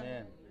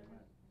 Amen.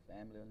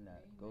 Family or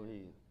not, go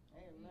ahead.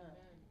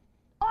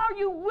 Are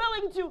you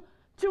willing to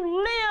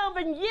live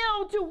and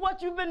yield to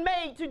what you've been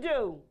made to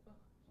do?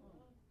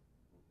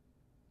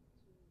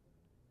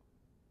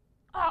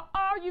 Or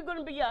are you going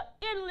to be an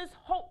endless,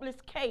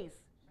 hopeless case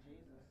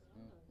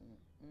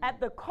at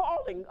the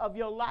calling of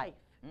your life?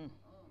 My goodness.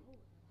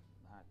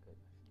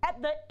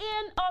 At the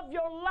end of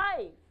your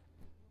life,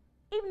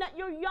 even at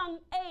your young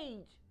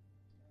age,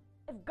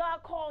 if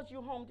God calls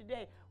you home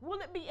today, will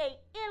it be an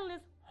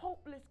endless,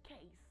 hopeless case?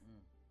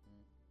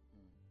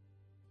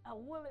 Or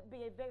will it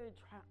be a very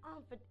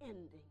triumphant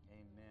ending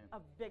Amen.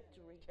 of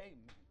victory? Amen.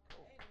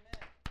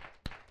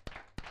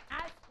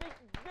 I speak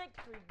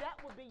victory.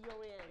 That will be your